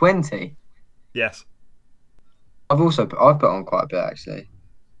 20? Yes. I've put on quite a bit, actually.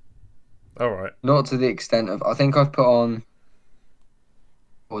 All right. Not to the extent of... I think I've put on...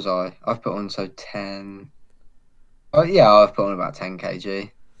 What was I? I've put on 10... Oh, yeah, I've put on about 10 kg.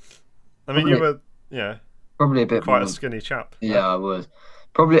 I mean, you were, probably a bit quite more. a skinny chap. Yeah, I was.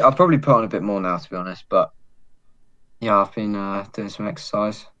 I've probably put on a bit more now, to be honest. But yeah, I've been doing some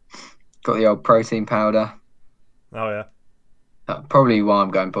exercise. Got the old protein powder. Oh yeah. Probably why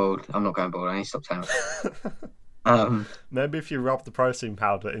I'm going bald. I'm not going bald. I need to stop saying that. Maybe if you rub the protein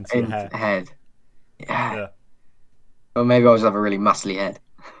powder into your hair. Head. Yeah. Or maybe I'll just have a really muscly head.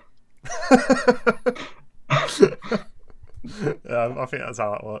 Yeah, I think that's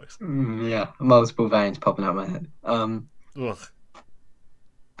how that works. Yeah, multiple veins popping out my head. Ugh.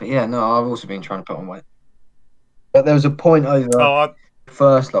 But yeah, no, I've also been trying to put on weight. But there was a point over the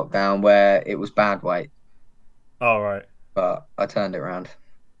first lockdown where it was bad weight. Oh, right. But I turned it around.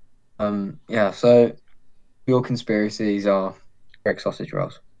 Yeah, so your conspiracies are Greg sausage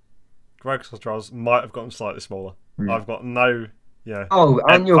rolls. Greg sausage rolls might have gotten slightly smaller. I've got no, Oh,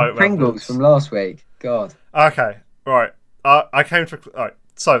 and your photo Pringles evidence from last week. God. Okay, right. I came to... Right,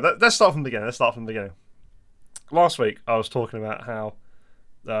 so let's start from the beginning. Last week, I was talking about how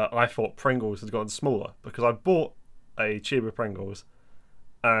I thought Pringles had gotten smaller because I bought a tube of Pringles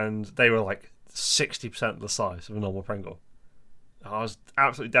and they were like 60% the size of a normal Pringle. I was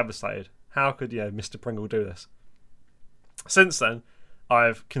absolutely devastated. How could Mr. Pringle do this? Since then,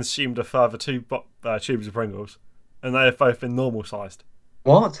 I've consumed a further 2 tubes of Pringles, and they have both been normal sized.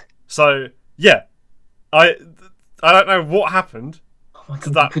 What? So yeah, I don't know what happened. Oh my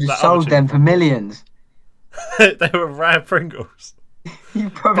God, you could have sold them for millions. They were rare Pringles. You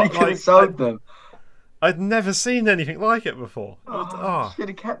probably could have sold them. I'd never seen anything like it before. You should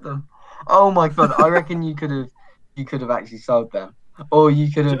have kept them. Oh my God, I reckon you could have actually sold them, or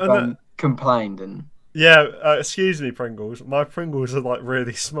you could have complained and. Yeah, excuse me, Pringles. My Pringles are like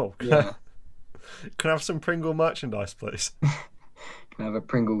really small. Yeah. Can I have some Pringle merchandise, please? Can I have a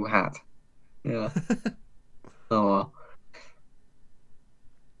Pringle hat? Yeah. Oh well.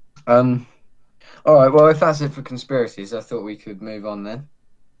 All right. Well, if that's it for conspiracies, I thought we could move on then.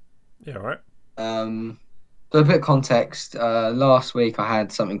 Yeah. All right. So a bit of context. Last week I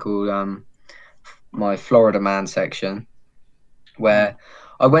had something called my Florida Man section, where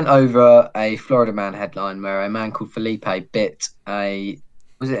I went over a Florida Man headline where a man called Phillippe bit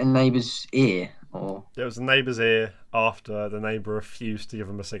was it a neighbour's ear or? It was a neighbour's ear after the neighbour refused to give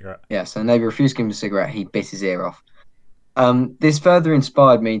him a cigarette. Yeah, so the neighbour refused to give him a cigarette. He bit his ear off. This further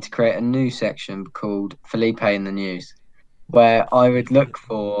inspired me to create a new section called Phillippe in the News, where I would look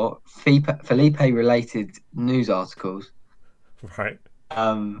for Phillippe-related news articles. Right.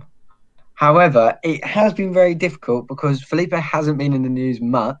 However, it has been very difficult because Phillippe hasn't been in the news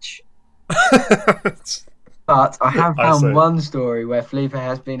much. But I have found one story where Phillippe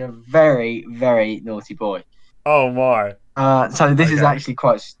has been a very, very naughty boy. Oh my. So this is actually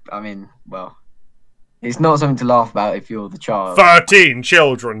quite, it's not something to laugh about if you're the child. 13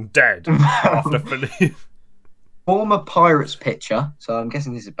 children dead after Phillippe. Former Pirates pitcher, so I'm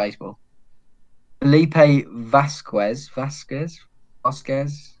guessing this is baseball, Phillippe Vasquez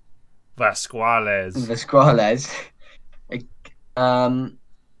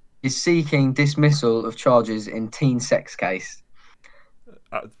is seeking dismissal of charges in teen sex case.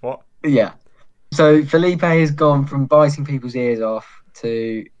 What? Yeah. So Phillippe has gone from biting people's ears off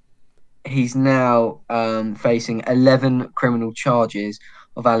to he's now facing 11 criminal charges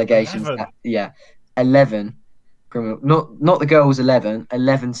of allegations. 11 criminal. Not the girl was 11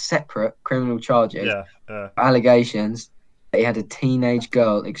 separate criminal charges. Yeah. Allegations that he had a teenage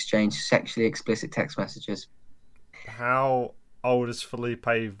girl exchange sexually explicit text messages. How old is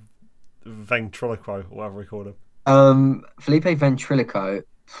Phillippe Ventriloquo, or whatever we called him? Phillippe Ventriloquo,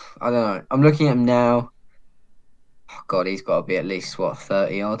 I don't know. I'm looking at him now. Oh God, he's got to be at least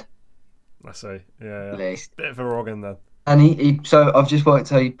 30 odd. I see. Yeah. At least. Bit of a organ then. And so I've just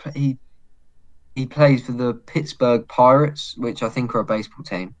worked out he plays for the Pittsburgh Pirates, which I think are a baseball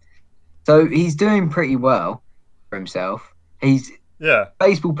team. So he's doing pretty well for himself. Yeah,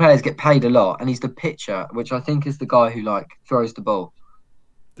 Baseball players get paid a lot, and he's the pitcher, which I think is the guy who like throws the ball.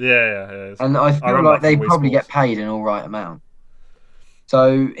 yeah. And I I feel remember like that they from Wii probably get Sports. paid an all right amount.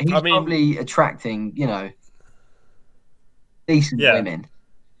 So I he's mean, probably attracting, decent yeah, women.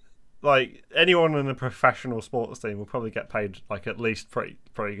 like anyone in a professional sports team will probably get paid like at least pretty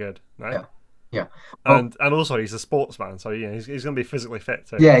good, no? Yeah. Yeah. Well, And also he's a sportsman, so he's going to be physically fit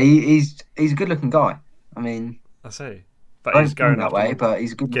too. yeah, he's a good looking guy. I mean, I see. But I he's don't feel going that after way, but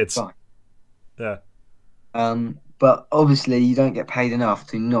he's a good looking kids. guy. Yeah. But obviously you don't get paid enough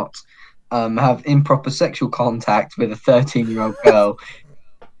to not have improper sexual contact with a 13-year-old girl.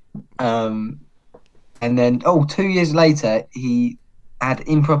 And then 2 years later he had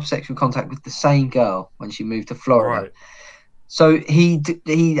improper sexual contact with the same girl when she moved to Florida. Right. So he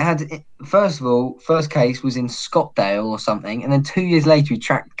had, first of all, first case was in Scottsdale or something, and then 2 years later he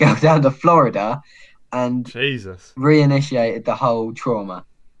tracked the girl down to Florida and Jesus. reinitiated the whole trauma.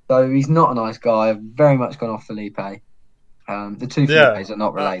 So he's not a nice guy. I've very much gone off Phillippe. The two Yeah. Philippes are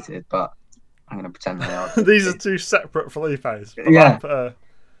not related, but I'm going to pretend they are. These are two separate Philippes. But Yeah. I put a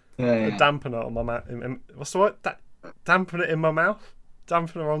dampener on my mouth. What's the word? Dampener in my mouth?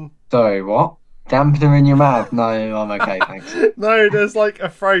 Dampener on. Sorry, what? Dampener in your mouth? No, I'm okay, thanks. No, there's like a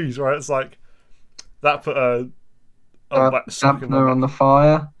phrase where it's like that put a wet sock in my Dampener mouth. on the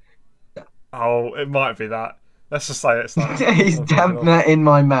fire? Oh, it might be that. Let's just say it's that. He's dampener in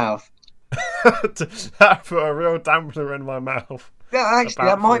my mouth. That put a real dampener in my mouth. Yeah, actually,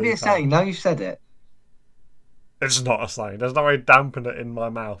 that might be a saying. Now you've said it. It's not a saying. There's no way dampener in my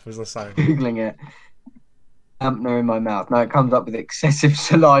mouth is a saying. Googling it. Dampener in my mouth. Now it comes up with excessive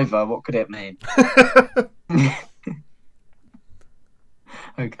saliva. What could it mean?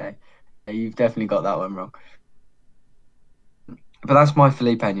 Okay. Yeah, you've definitely got that one wrong. But that's my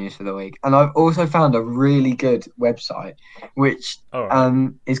Phillippe news for the week. And I've also found a really good website, which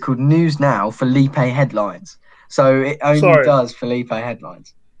is called News Now Phillippe Headlines. So it only does Phillippe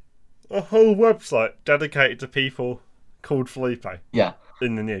headlines. A whole website dedicated to people called Phillippe. Yeah.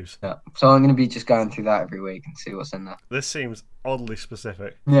 In the news. Yeah. So I'm going to be just going through that every week and see what's in there. This seems oddly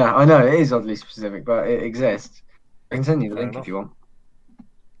specific. Yeah, I know. It is oddly specific, but it exists. I can send you the link if you want.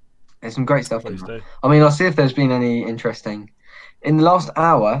 There's some great stuff in there. I mean, I'll see if there's been any interesting... In the last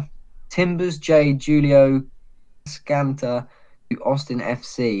hour, Timbers J. Julio Scanta to Austin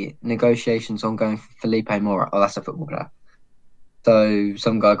FC, negotiations ongoing for Phillippe Mora. Oh, that's a football player. So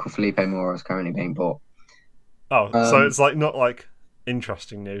some guy called Phillippe Mora is currently being bought. Oh, so it's like not like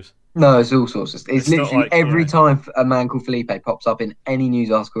interesting news. No, it's all sorts of. It's literally like, every time a man called Phillippe pops up in any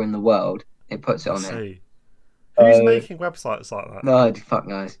news article in the world, it puts it on there. Who's making websites like that? No, fuck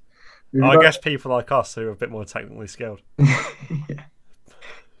knows. I guess people like us who are a bit more technically skilled. Yeah.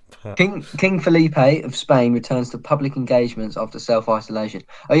 King Felipe of Spain returns to public engagements after self-isolation.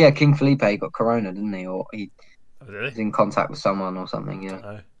 Oh yeah, King Felipe got corona, didn't he? Or he was in contact with someone or something.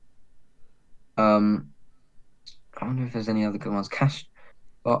 Yeah. I wonder if there's any other good ones.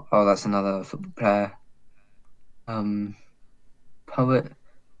 Oh, that's another football player. Poet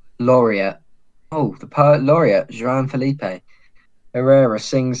laureate. Oh, the poet laureate Joan Felipe Herrera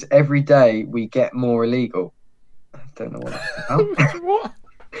sings "Every Day We Get More Illegal." I don't know what that's about. What?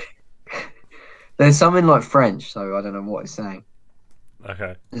 There's something like French, so I don't know what it's saying.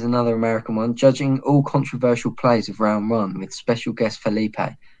 Okay. There's another American one. Judging all controversial plays of round one with special guest Felipe.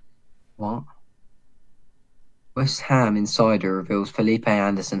 What? West Ham insider reveals Felipe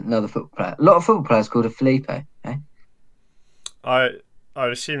Anderson, another football player. A lot of football players called a Felipe, eh? I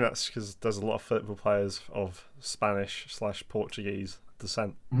assume that's because there's a lot of football players of Spanish/Portuguese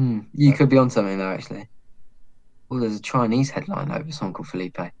descent. You could be on something there, actually. Oh, there's a Chinese headline over someone called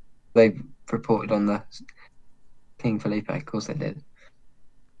Felipe. They've reported on the King Felipe. Of course they did.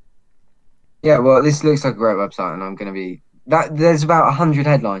 Yeah, well, this looks like a great website, and I'm going to be... There's about 100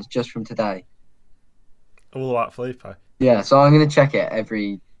 headlines just from today. All about Felipe. Yeah, so I'm going to check it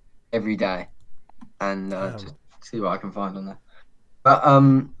every day and just see what I can find on there. But I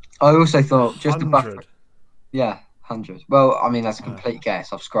also thought just a buffer. Yeah, 100. Well, I mean, that's a complete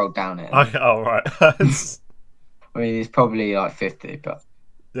guess. I've scrolled down it. Okay, oh, right. I mean, it's probably like 50, but...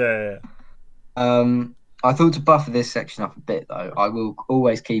 Yeah. I thought to buffer this section up a bit, though, I will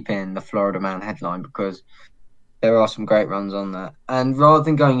always keep in the Florida Man headline because there are some great runs on that. And rather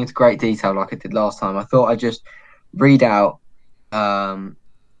than going into great detail like I did last time, I thought I'd just read out some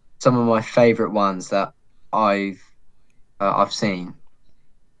of my favourite ones that I've seen.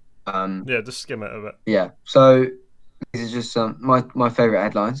 Yeah, just skim it a bit. Yeah, so these are just my favourite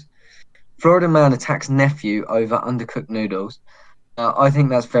headlines. Florida man attacks nephew over undercooked noodles. I think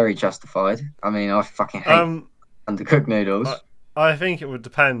that's very justified. I mean, I fucking hate undercooked noodles. I think it would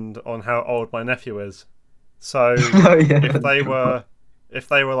depend on how old my nephew is. So Oh, yeah, if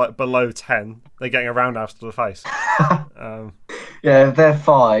they were like below 10, they're getting a roundhouse to the face. Yeah, if they're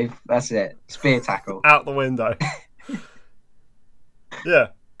 5, that's it. Spear tackle. Out the window. Yeah.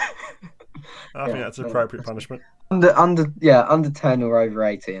 I think that's appropriate punishment. Under 10 or over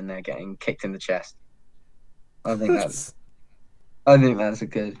 80, and they're getting kicked in the chest. I think that's a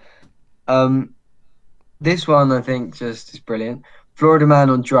good. This one I think just is brilliant. Florida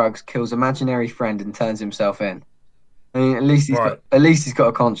man on drugs kills imaginary friend and turns himself in. I mean, at least he's got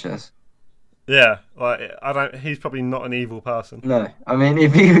a conscience. Yeah, he's probably not an evil person. No, I mean,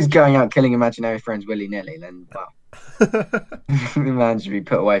 if he was going out killing imaginary friends willy nilly, then wow, the man should be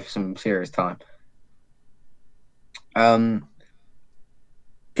put away for some serious time.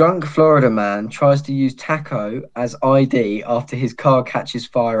 Drunk Florida man tries to use taco as ID after his car catches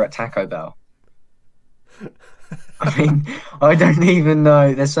fire at Taco Bell. I mean, I don't even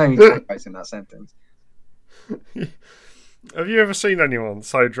know. There's so many tacos in that sentence. Have you ever seen anyone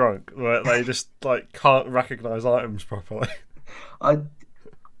so drunk that they just can't recognise items properly? I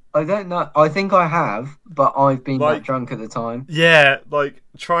don't know. I think I have, but I've been that drunk at the time. Yeah,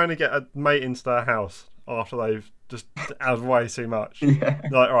 trying to get a mate into their house after they've just had way too much. Yeah.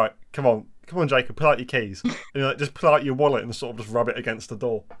 Like, all right, come on, Jacob, pull out your keys. And just pull out your wallet and sort of just rub it against the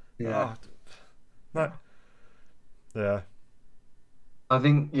door. Yeah. No. Yeah. I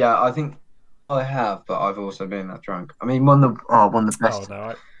think I have, but I've also been that drunk. I mean, one of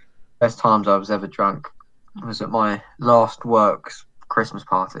the best times I was ever drunk was at my last work's Christmas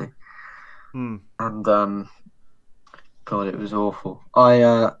party. And God, it was awful.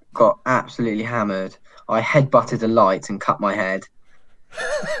 I got absolutely hammered. I headbutted a light and cut my head.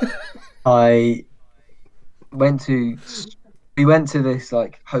 We went to this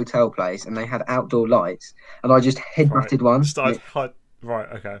hotel place and they had outdoor lights, and I just headbutted one. Right,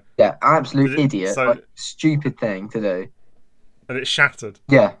 okay. Yeah, absolute idiot. Stupid thing to do. And it shattered.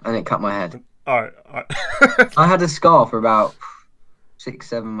 Yeah, and it cut my head. Alright. I had a scar for about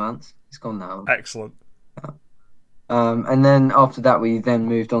 6-7 months. It's gone now. Excellent. Yeah. And then after that, we then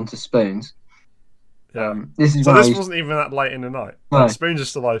moved on to spoons. Yeah. This wasn't even that late in the night. No. Spoons are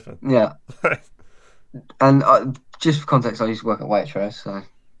still open. Yeah. And just for context, I used to work at Waitrose, so.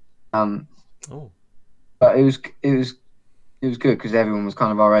 But it was good because everyone was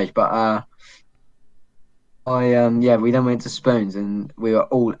kind of our age. But we then went to Spoons and we were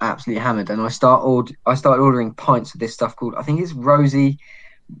all absolutely hammered. And I started ordering pints of this stuff called, I think it's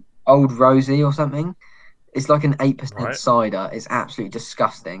Old Rosie or something. It's like an 8% cider. It's absolutely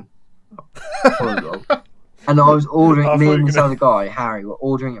disgusting. Horrible. And I was ordering. Me and this other guy, Harry, were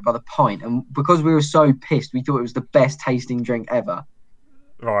ordering it by the pint. And because we were so pissed, we thought it was the best tasting drink ever.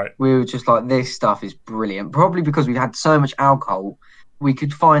 Right. We were just like, this stuff is brilliant. Probably because we'd had so much alcohol, we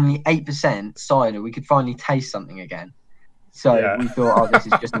could finally 8% cider. We could finally taste something again. So we thought, this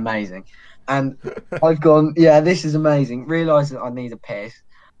is just amazing. And I've gone, this is amazing. Realised that I need a piss.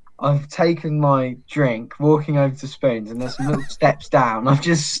 I've taken my drink, walking over to Spoons, and there's some little steps down. I've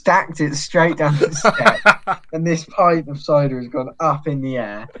just stacked it straight down the steps, and this pint of cider has gone up in the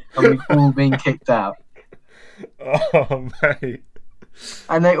air, and we've all been kicked out. Oh, mate.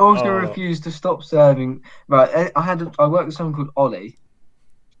 And they also refused to stop serving. Right, I worked with someone called Ollie,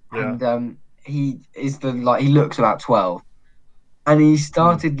 and he looks about 12, and he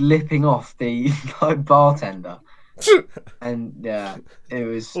started lipping off the bartender. And it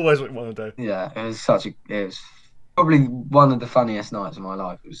was always what you want to do. Yeah, it was probably one of the funniest nights of my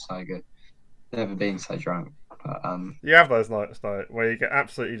life. It was so good. Never been so drunk. But, you have those nights though where you get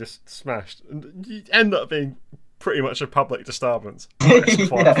absolutely just smashed, and you end up being pretty much a public disturbance.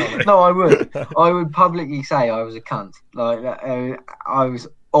 No, I would publicly say I was a cunt. I was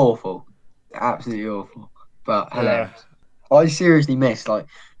awful, absolutely awful, but hilarious. I seriously miss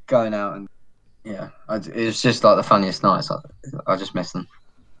going out and. Yeah, it was just the funniest nights. I just miss them.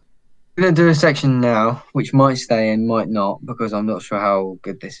 We're going to do a section now, which might stay in, might not, because I'm not sure how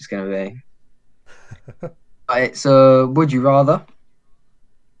good this is going to be. It's Would You Rather.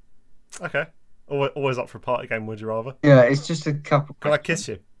 Okay. Always up for a party game, would you rather? Yeah, it's just a couple. Can I kiss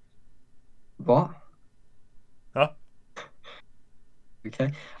you? What? Huh?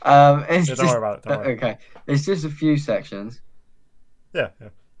 Okay. Don't worry about it. Don't worry. Okay. It's just a few sections. Yeah.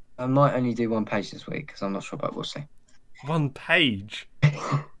 I might only do one page this week because I'm not sure, but we'll see. One page?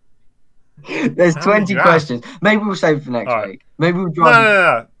 There's 20 questions. Maybe we'll save it for next week. Maybe we'll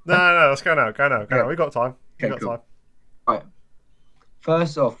drive. No. Let's go now. Go now. We got time. Okay, cool. Right.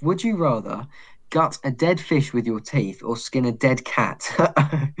 First off, would you rather gut a dead fish with your teeth or skin a dead cat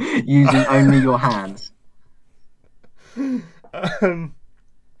using only your hands?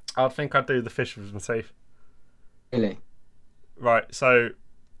 I think I'd do the fish with my teeth. Really? Right, so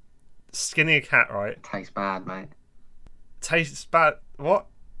skinning a cat, right? It tastes bad, mate. Tastes bad. What?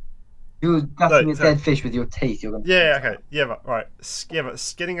 You're gutting No, a so- dead fish with your teeth. You're gonna Yeah, okay. Yeah, but right. Yeah, but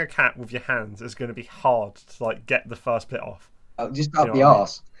skinning a cat with your hands is going to be hard to like get the first bit off. Just You up know the what I mean?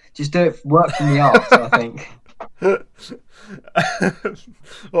 arse. Just do it. Work from the arse. I think.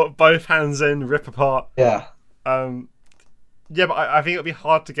 What? Both hands in, rip apart. Yeah. Yeah, but I think it'll be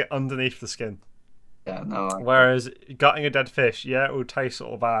hard to get underneath the skin. Yeah. No. Whereas gutting a dead fish, yeah, it will taste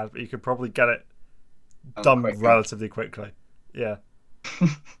sort of bad, but you could probably get it Oh, done quicker. relatively quickly. Yeah.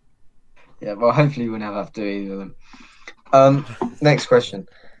 Yeah. Well, hopefully we will never have to do either of them. Next question.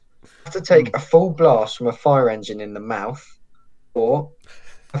 Have to take a full blast from a fire engine in the mouth, or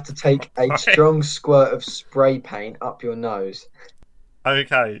have to take a Right. strong squirt of spray paint up your nose?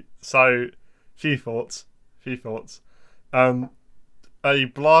 Okay, so few thoughts. A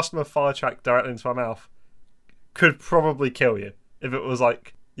blast from a fire truck directly into my mouth could probably kill you if it was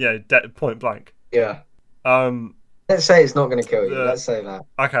like, dead point blank. Yeah. Um, Let's say it's not going to kill you. The- Let's say that.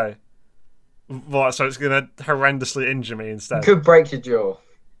 okay. Right, so it's gonna horrendously injure me It instead. could break your jaw.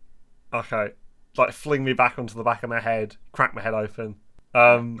 Okay. Like fling me back onto the back of my head, crack my head open.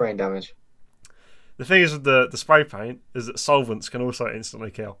 The Brain damage. thing is with the spray paint is that solvents can also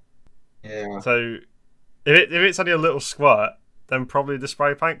instantly kill. Yeah. So if it's only a little squirt, then probably the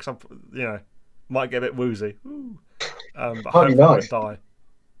spray paint, because might get a bit woozy. Ooh. But Might be hopefully nice. I won't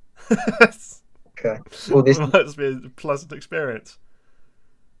die. Okay. Well, It might just be a pleasant experience.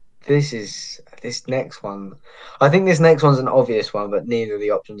 this next one. I think this next one's an obvious one, but neither of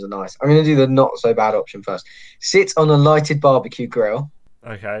the options are nice. I'm going to do the not so bad option first. Sit on a lighted barbecue grill,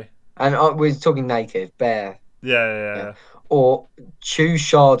 Okay. and we're talking naked, bare, Yeah. or chew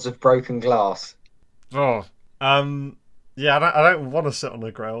shards of broken glass. Oh. Yeah, I don't want to sit on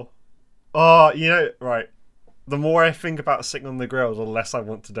the grill. Oh, right. The more I think about sitting on the grill, the less I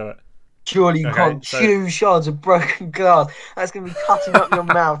want to do it. Surely you Okay, can't so- chew shards of broken glass. That's going to be cutting up your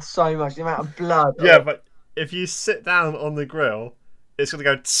mouth so much. The amount of blood. Yeah, but if you sit down on the grill, it's going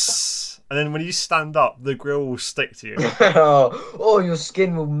to go tss, and then when you stand up, the grill will stick to you. Oh, your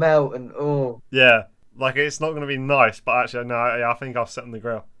skin will melt and Yeah, like it's not going to be nice, but actually, no, I think I'll sit on the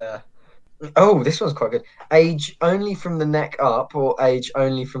grill. Oh, this one's quite good. Age only from the neck up or age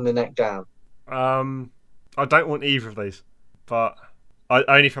only from the neck down? I don't want either of these, but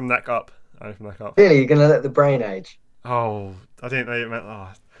only from neck up. Only from neck up. Really, you're going to let the brain age? Oh, I didn't know you meant. Oh,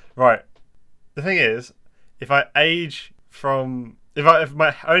 right. The thing is, if I age from if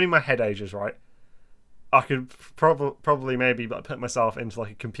my only my head ages, right, I could probably maybe like put myself into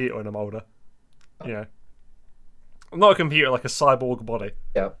like a computer in a molder. Not a computer, like a cyborg body.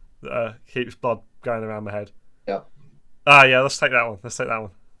 Yeah. That keeps blood going around my head. Yeah. Yeah. Let's take that one. So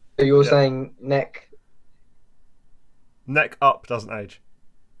you're Yeah. saying neck, Neck up doesn't age.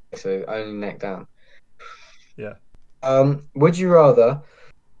 so only neck down. Yeah. Would you rather,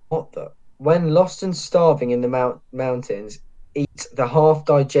 when lost and starving in the mountains, eat the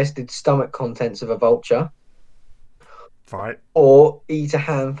half-digested stomach contents of a vulture, Right. or eat a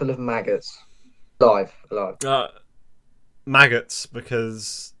handful of maggots? Alive. Maggots,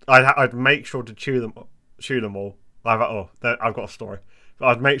 because I'd make sure to chew them all. I've got a story, but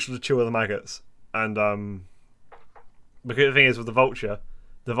I'd make sure to chew all the maggots, and because the thing is with the vulture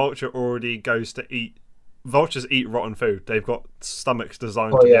already goes to eat. Vultures eat rotten food. They've got stomachs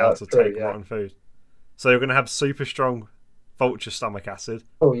designed to be able to take rotten food, so you're going to have super strong vulture stomach acid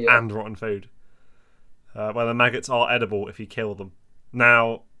Oh yeah. and rotten food. Where the maggots are edible if you kill them.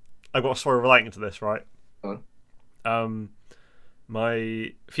 Now, I've got a story relating to this, right? Go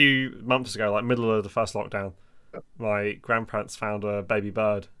My few months ago, like middle of the first lockdown, my grandparents found a baby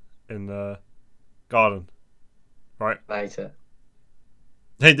bird in the garden. Right? Later.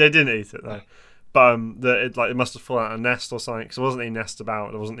 They didn't eat it though, but it must have fallen out of a nest or something. Because there wasn't any nest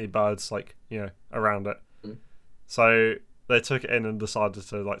about. There wasn't any birds around it. Mm. So they took it in and decided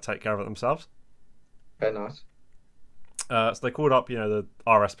to like take care of it themselves. Very nice. So they called up, the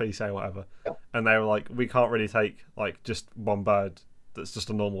RSPCA or whatever, Yeah. and they were like, "We can't really take like just one bird that's just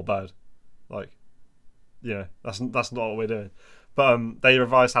a normal bird, like, that's not what we're doing." But they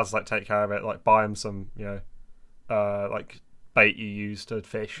revised how to like take care of it, like buy him some, like bait you use to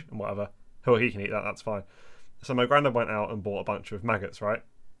fish and whatever. Oh, he can eat that. That's fine. So my granddad went out and bought a bunch of maggots. Right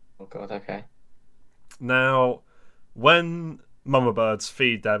Oh god. Okay. now, when mama birds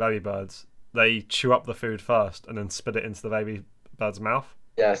feed their baby birds, they chew up the food first and then spit it into the baby bird's mouth.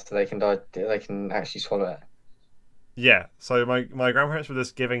 Yeah, so they can die. They can actually swallow it. Yeah. So my grandparents were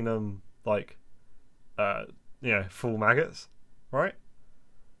just giving them like, full maggots, right?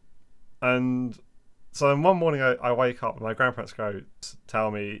 And so then one morning I wake up and my grandparents go tell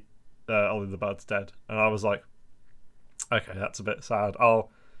me, "Oh, the bird's dead," and I was like, "Okay, that's a bit sad. I'll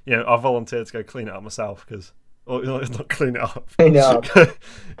volunteer to go clean it up myself because." Or not clean it up. Clean it up.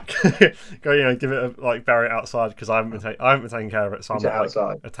 Go, give it bury it outside because I haven't been taking care of it, so I'm Put it not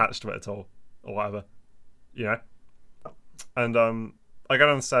outside. attached to it at all or whatever, And I go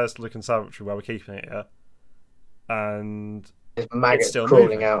downstairs to the conservatory where we're keeping it here, and There's maggots still crawling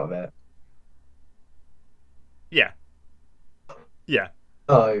moving. out of it. yeah.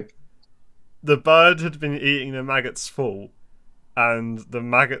 Oh, The bird had been eating the maggots full, and the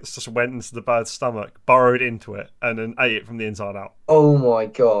maggots just went into the bird's stomach, burrowed into it, and then ate it from the inside out. oh my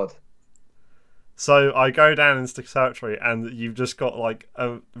God. So I go down into the conservatory, and you've just got like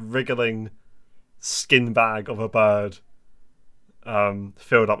a wriggling skin bag of a bird,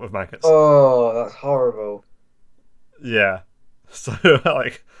 filled up with maggots. Oh, that's horrible. Yeah. So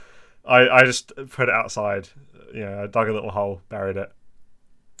I just put it outside. I dug a little hole, buried it,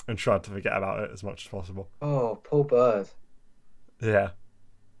 and tried to forget about it as much as possible. Oh, poor bird. Yeah.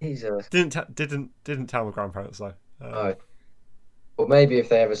 Jesus. Didn't tell my grandparents though. No. Well, maybe if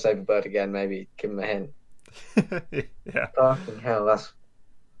they ever save a bird again, maybe give them a hint. Yeah. Fucking hell, that's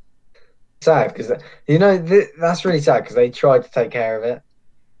sad because that's really sad because they tried to take care of it.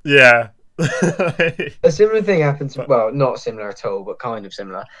 Yeah. A similar thing happened to, well, not similar at all, but kind of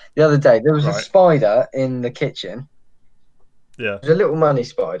similar. The other day, there was a Right. spider in the kitchen. Yeah. It was a little money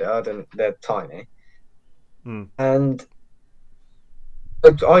spider. They're tiny. Hmm. And I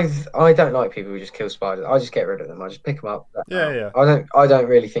don't like people who just kill spiders. I just get rid of them. I just pick them up. Yeah. I don't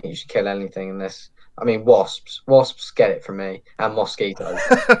really think you should kill anything unless, I mean, wasps. Wasps get it from me, and mosquitoes.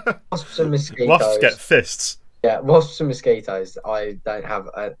 Wasps and mosquitoes. Wasps get fists. Yeah, wasps and mosquitoes. I don't have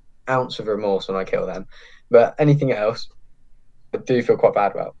an ounce of remorse when I kill them, but anything else, I do feel quite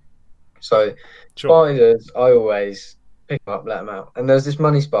bad about. So Sure. spiders, I always pick them up, let them out. And there's this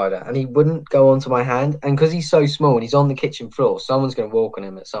money spider, and he wouldn't go onto my hand. And because he's so small and he's on the kitchen floor, someone's going to walk on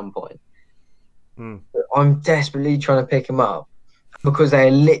him at some point. Hmm. I'm desperately trying to pick them up because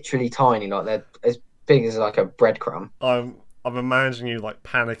they're literally tiny, like they're as big as like a breadcrumb. I'm imagining you like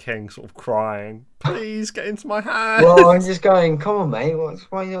panicking, sort of crying. Please get into my hand. Well, I'm just going, come on, mate. Why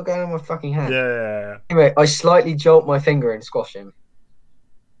are you not going on my fucking hand? Yeah. Anyway, I slightly jolt my finger and squash him.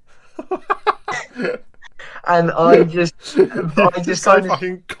 And I just so kind of,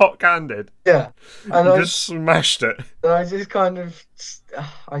 fucking cock-handed. yeah. And You I just smashed it. just kind of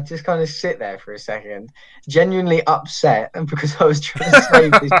sit there for a second, genuinely upset, and because I was trying to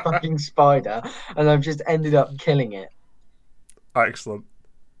save this fucking spider, and I've just ended up killing it. Excellent.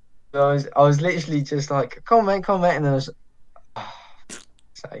 So I was literally just like, come on, mate, and then I was,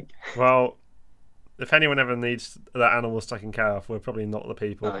 sake. Well, if anyone ever needs that animal taken care of, we're probably not the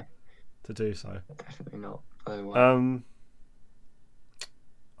people No. to do so. Definitely not. No way.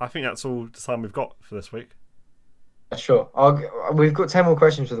 I think that's all the time we've got for this week. Sure. We've got 10 more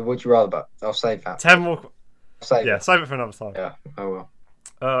questions for the Would You Rather, but I'll save that. 10 more. Save Yeah, it. save it for another time. Yeah, I will.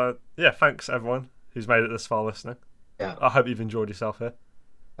 Yeah, thanks everyone who's made it this far listening. Yeah. I hope you've enjoyed yourself here.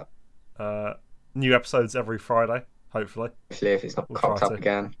 New episodes every Friday, hopefully. Especially if it's not We'll cocked try up to.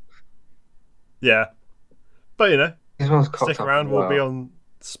 again. Yeah. But This one's cocked stick up around. as We'll be well. on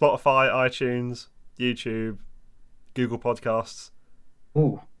Spotify, iTunes, YouTube, Google Podcasts.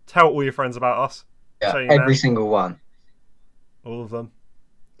 Ooh. Tell all your friends about us. Yeah, Show your every nan, single one. all of them.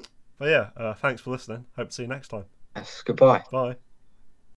 But yeah, thanks for listening. Hope to see you next time. Yes, goodbye. Bye.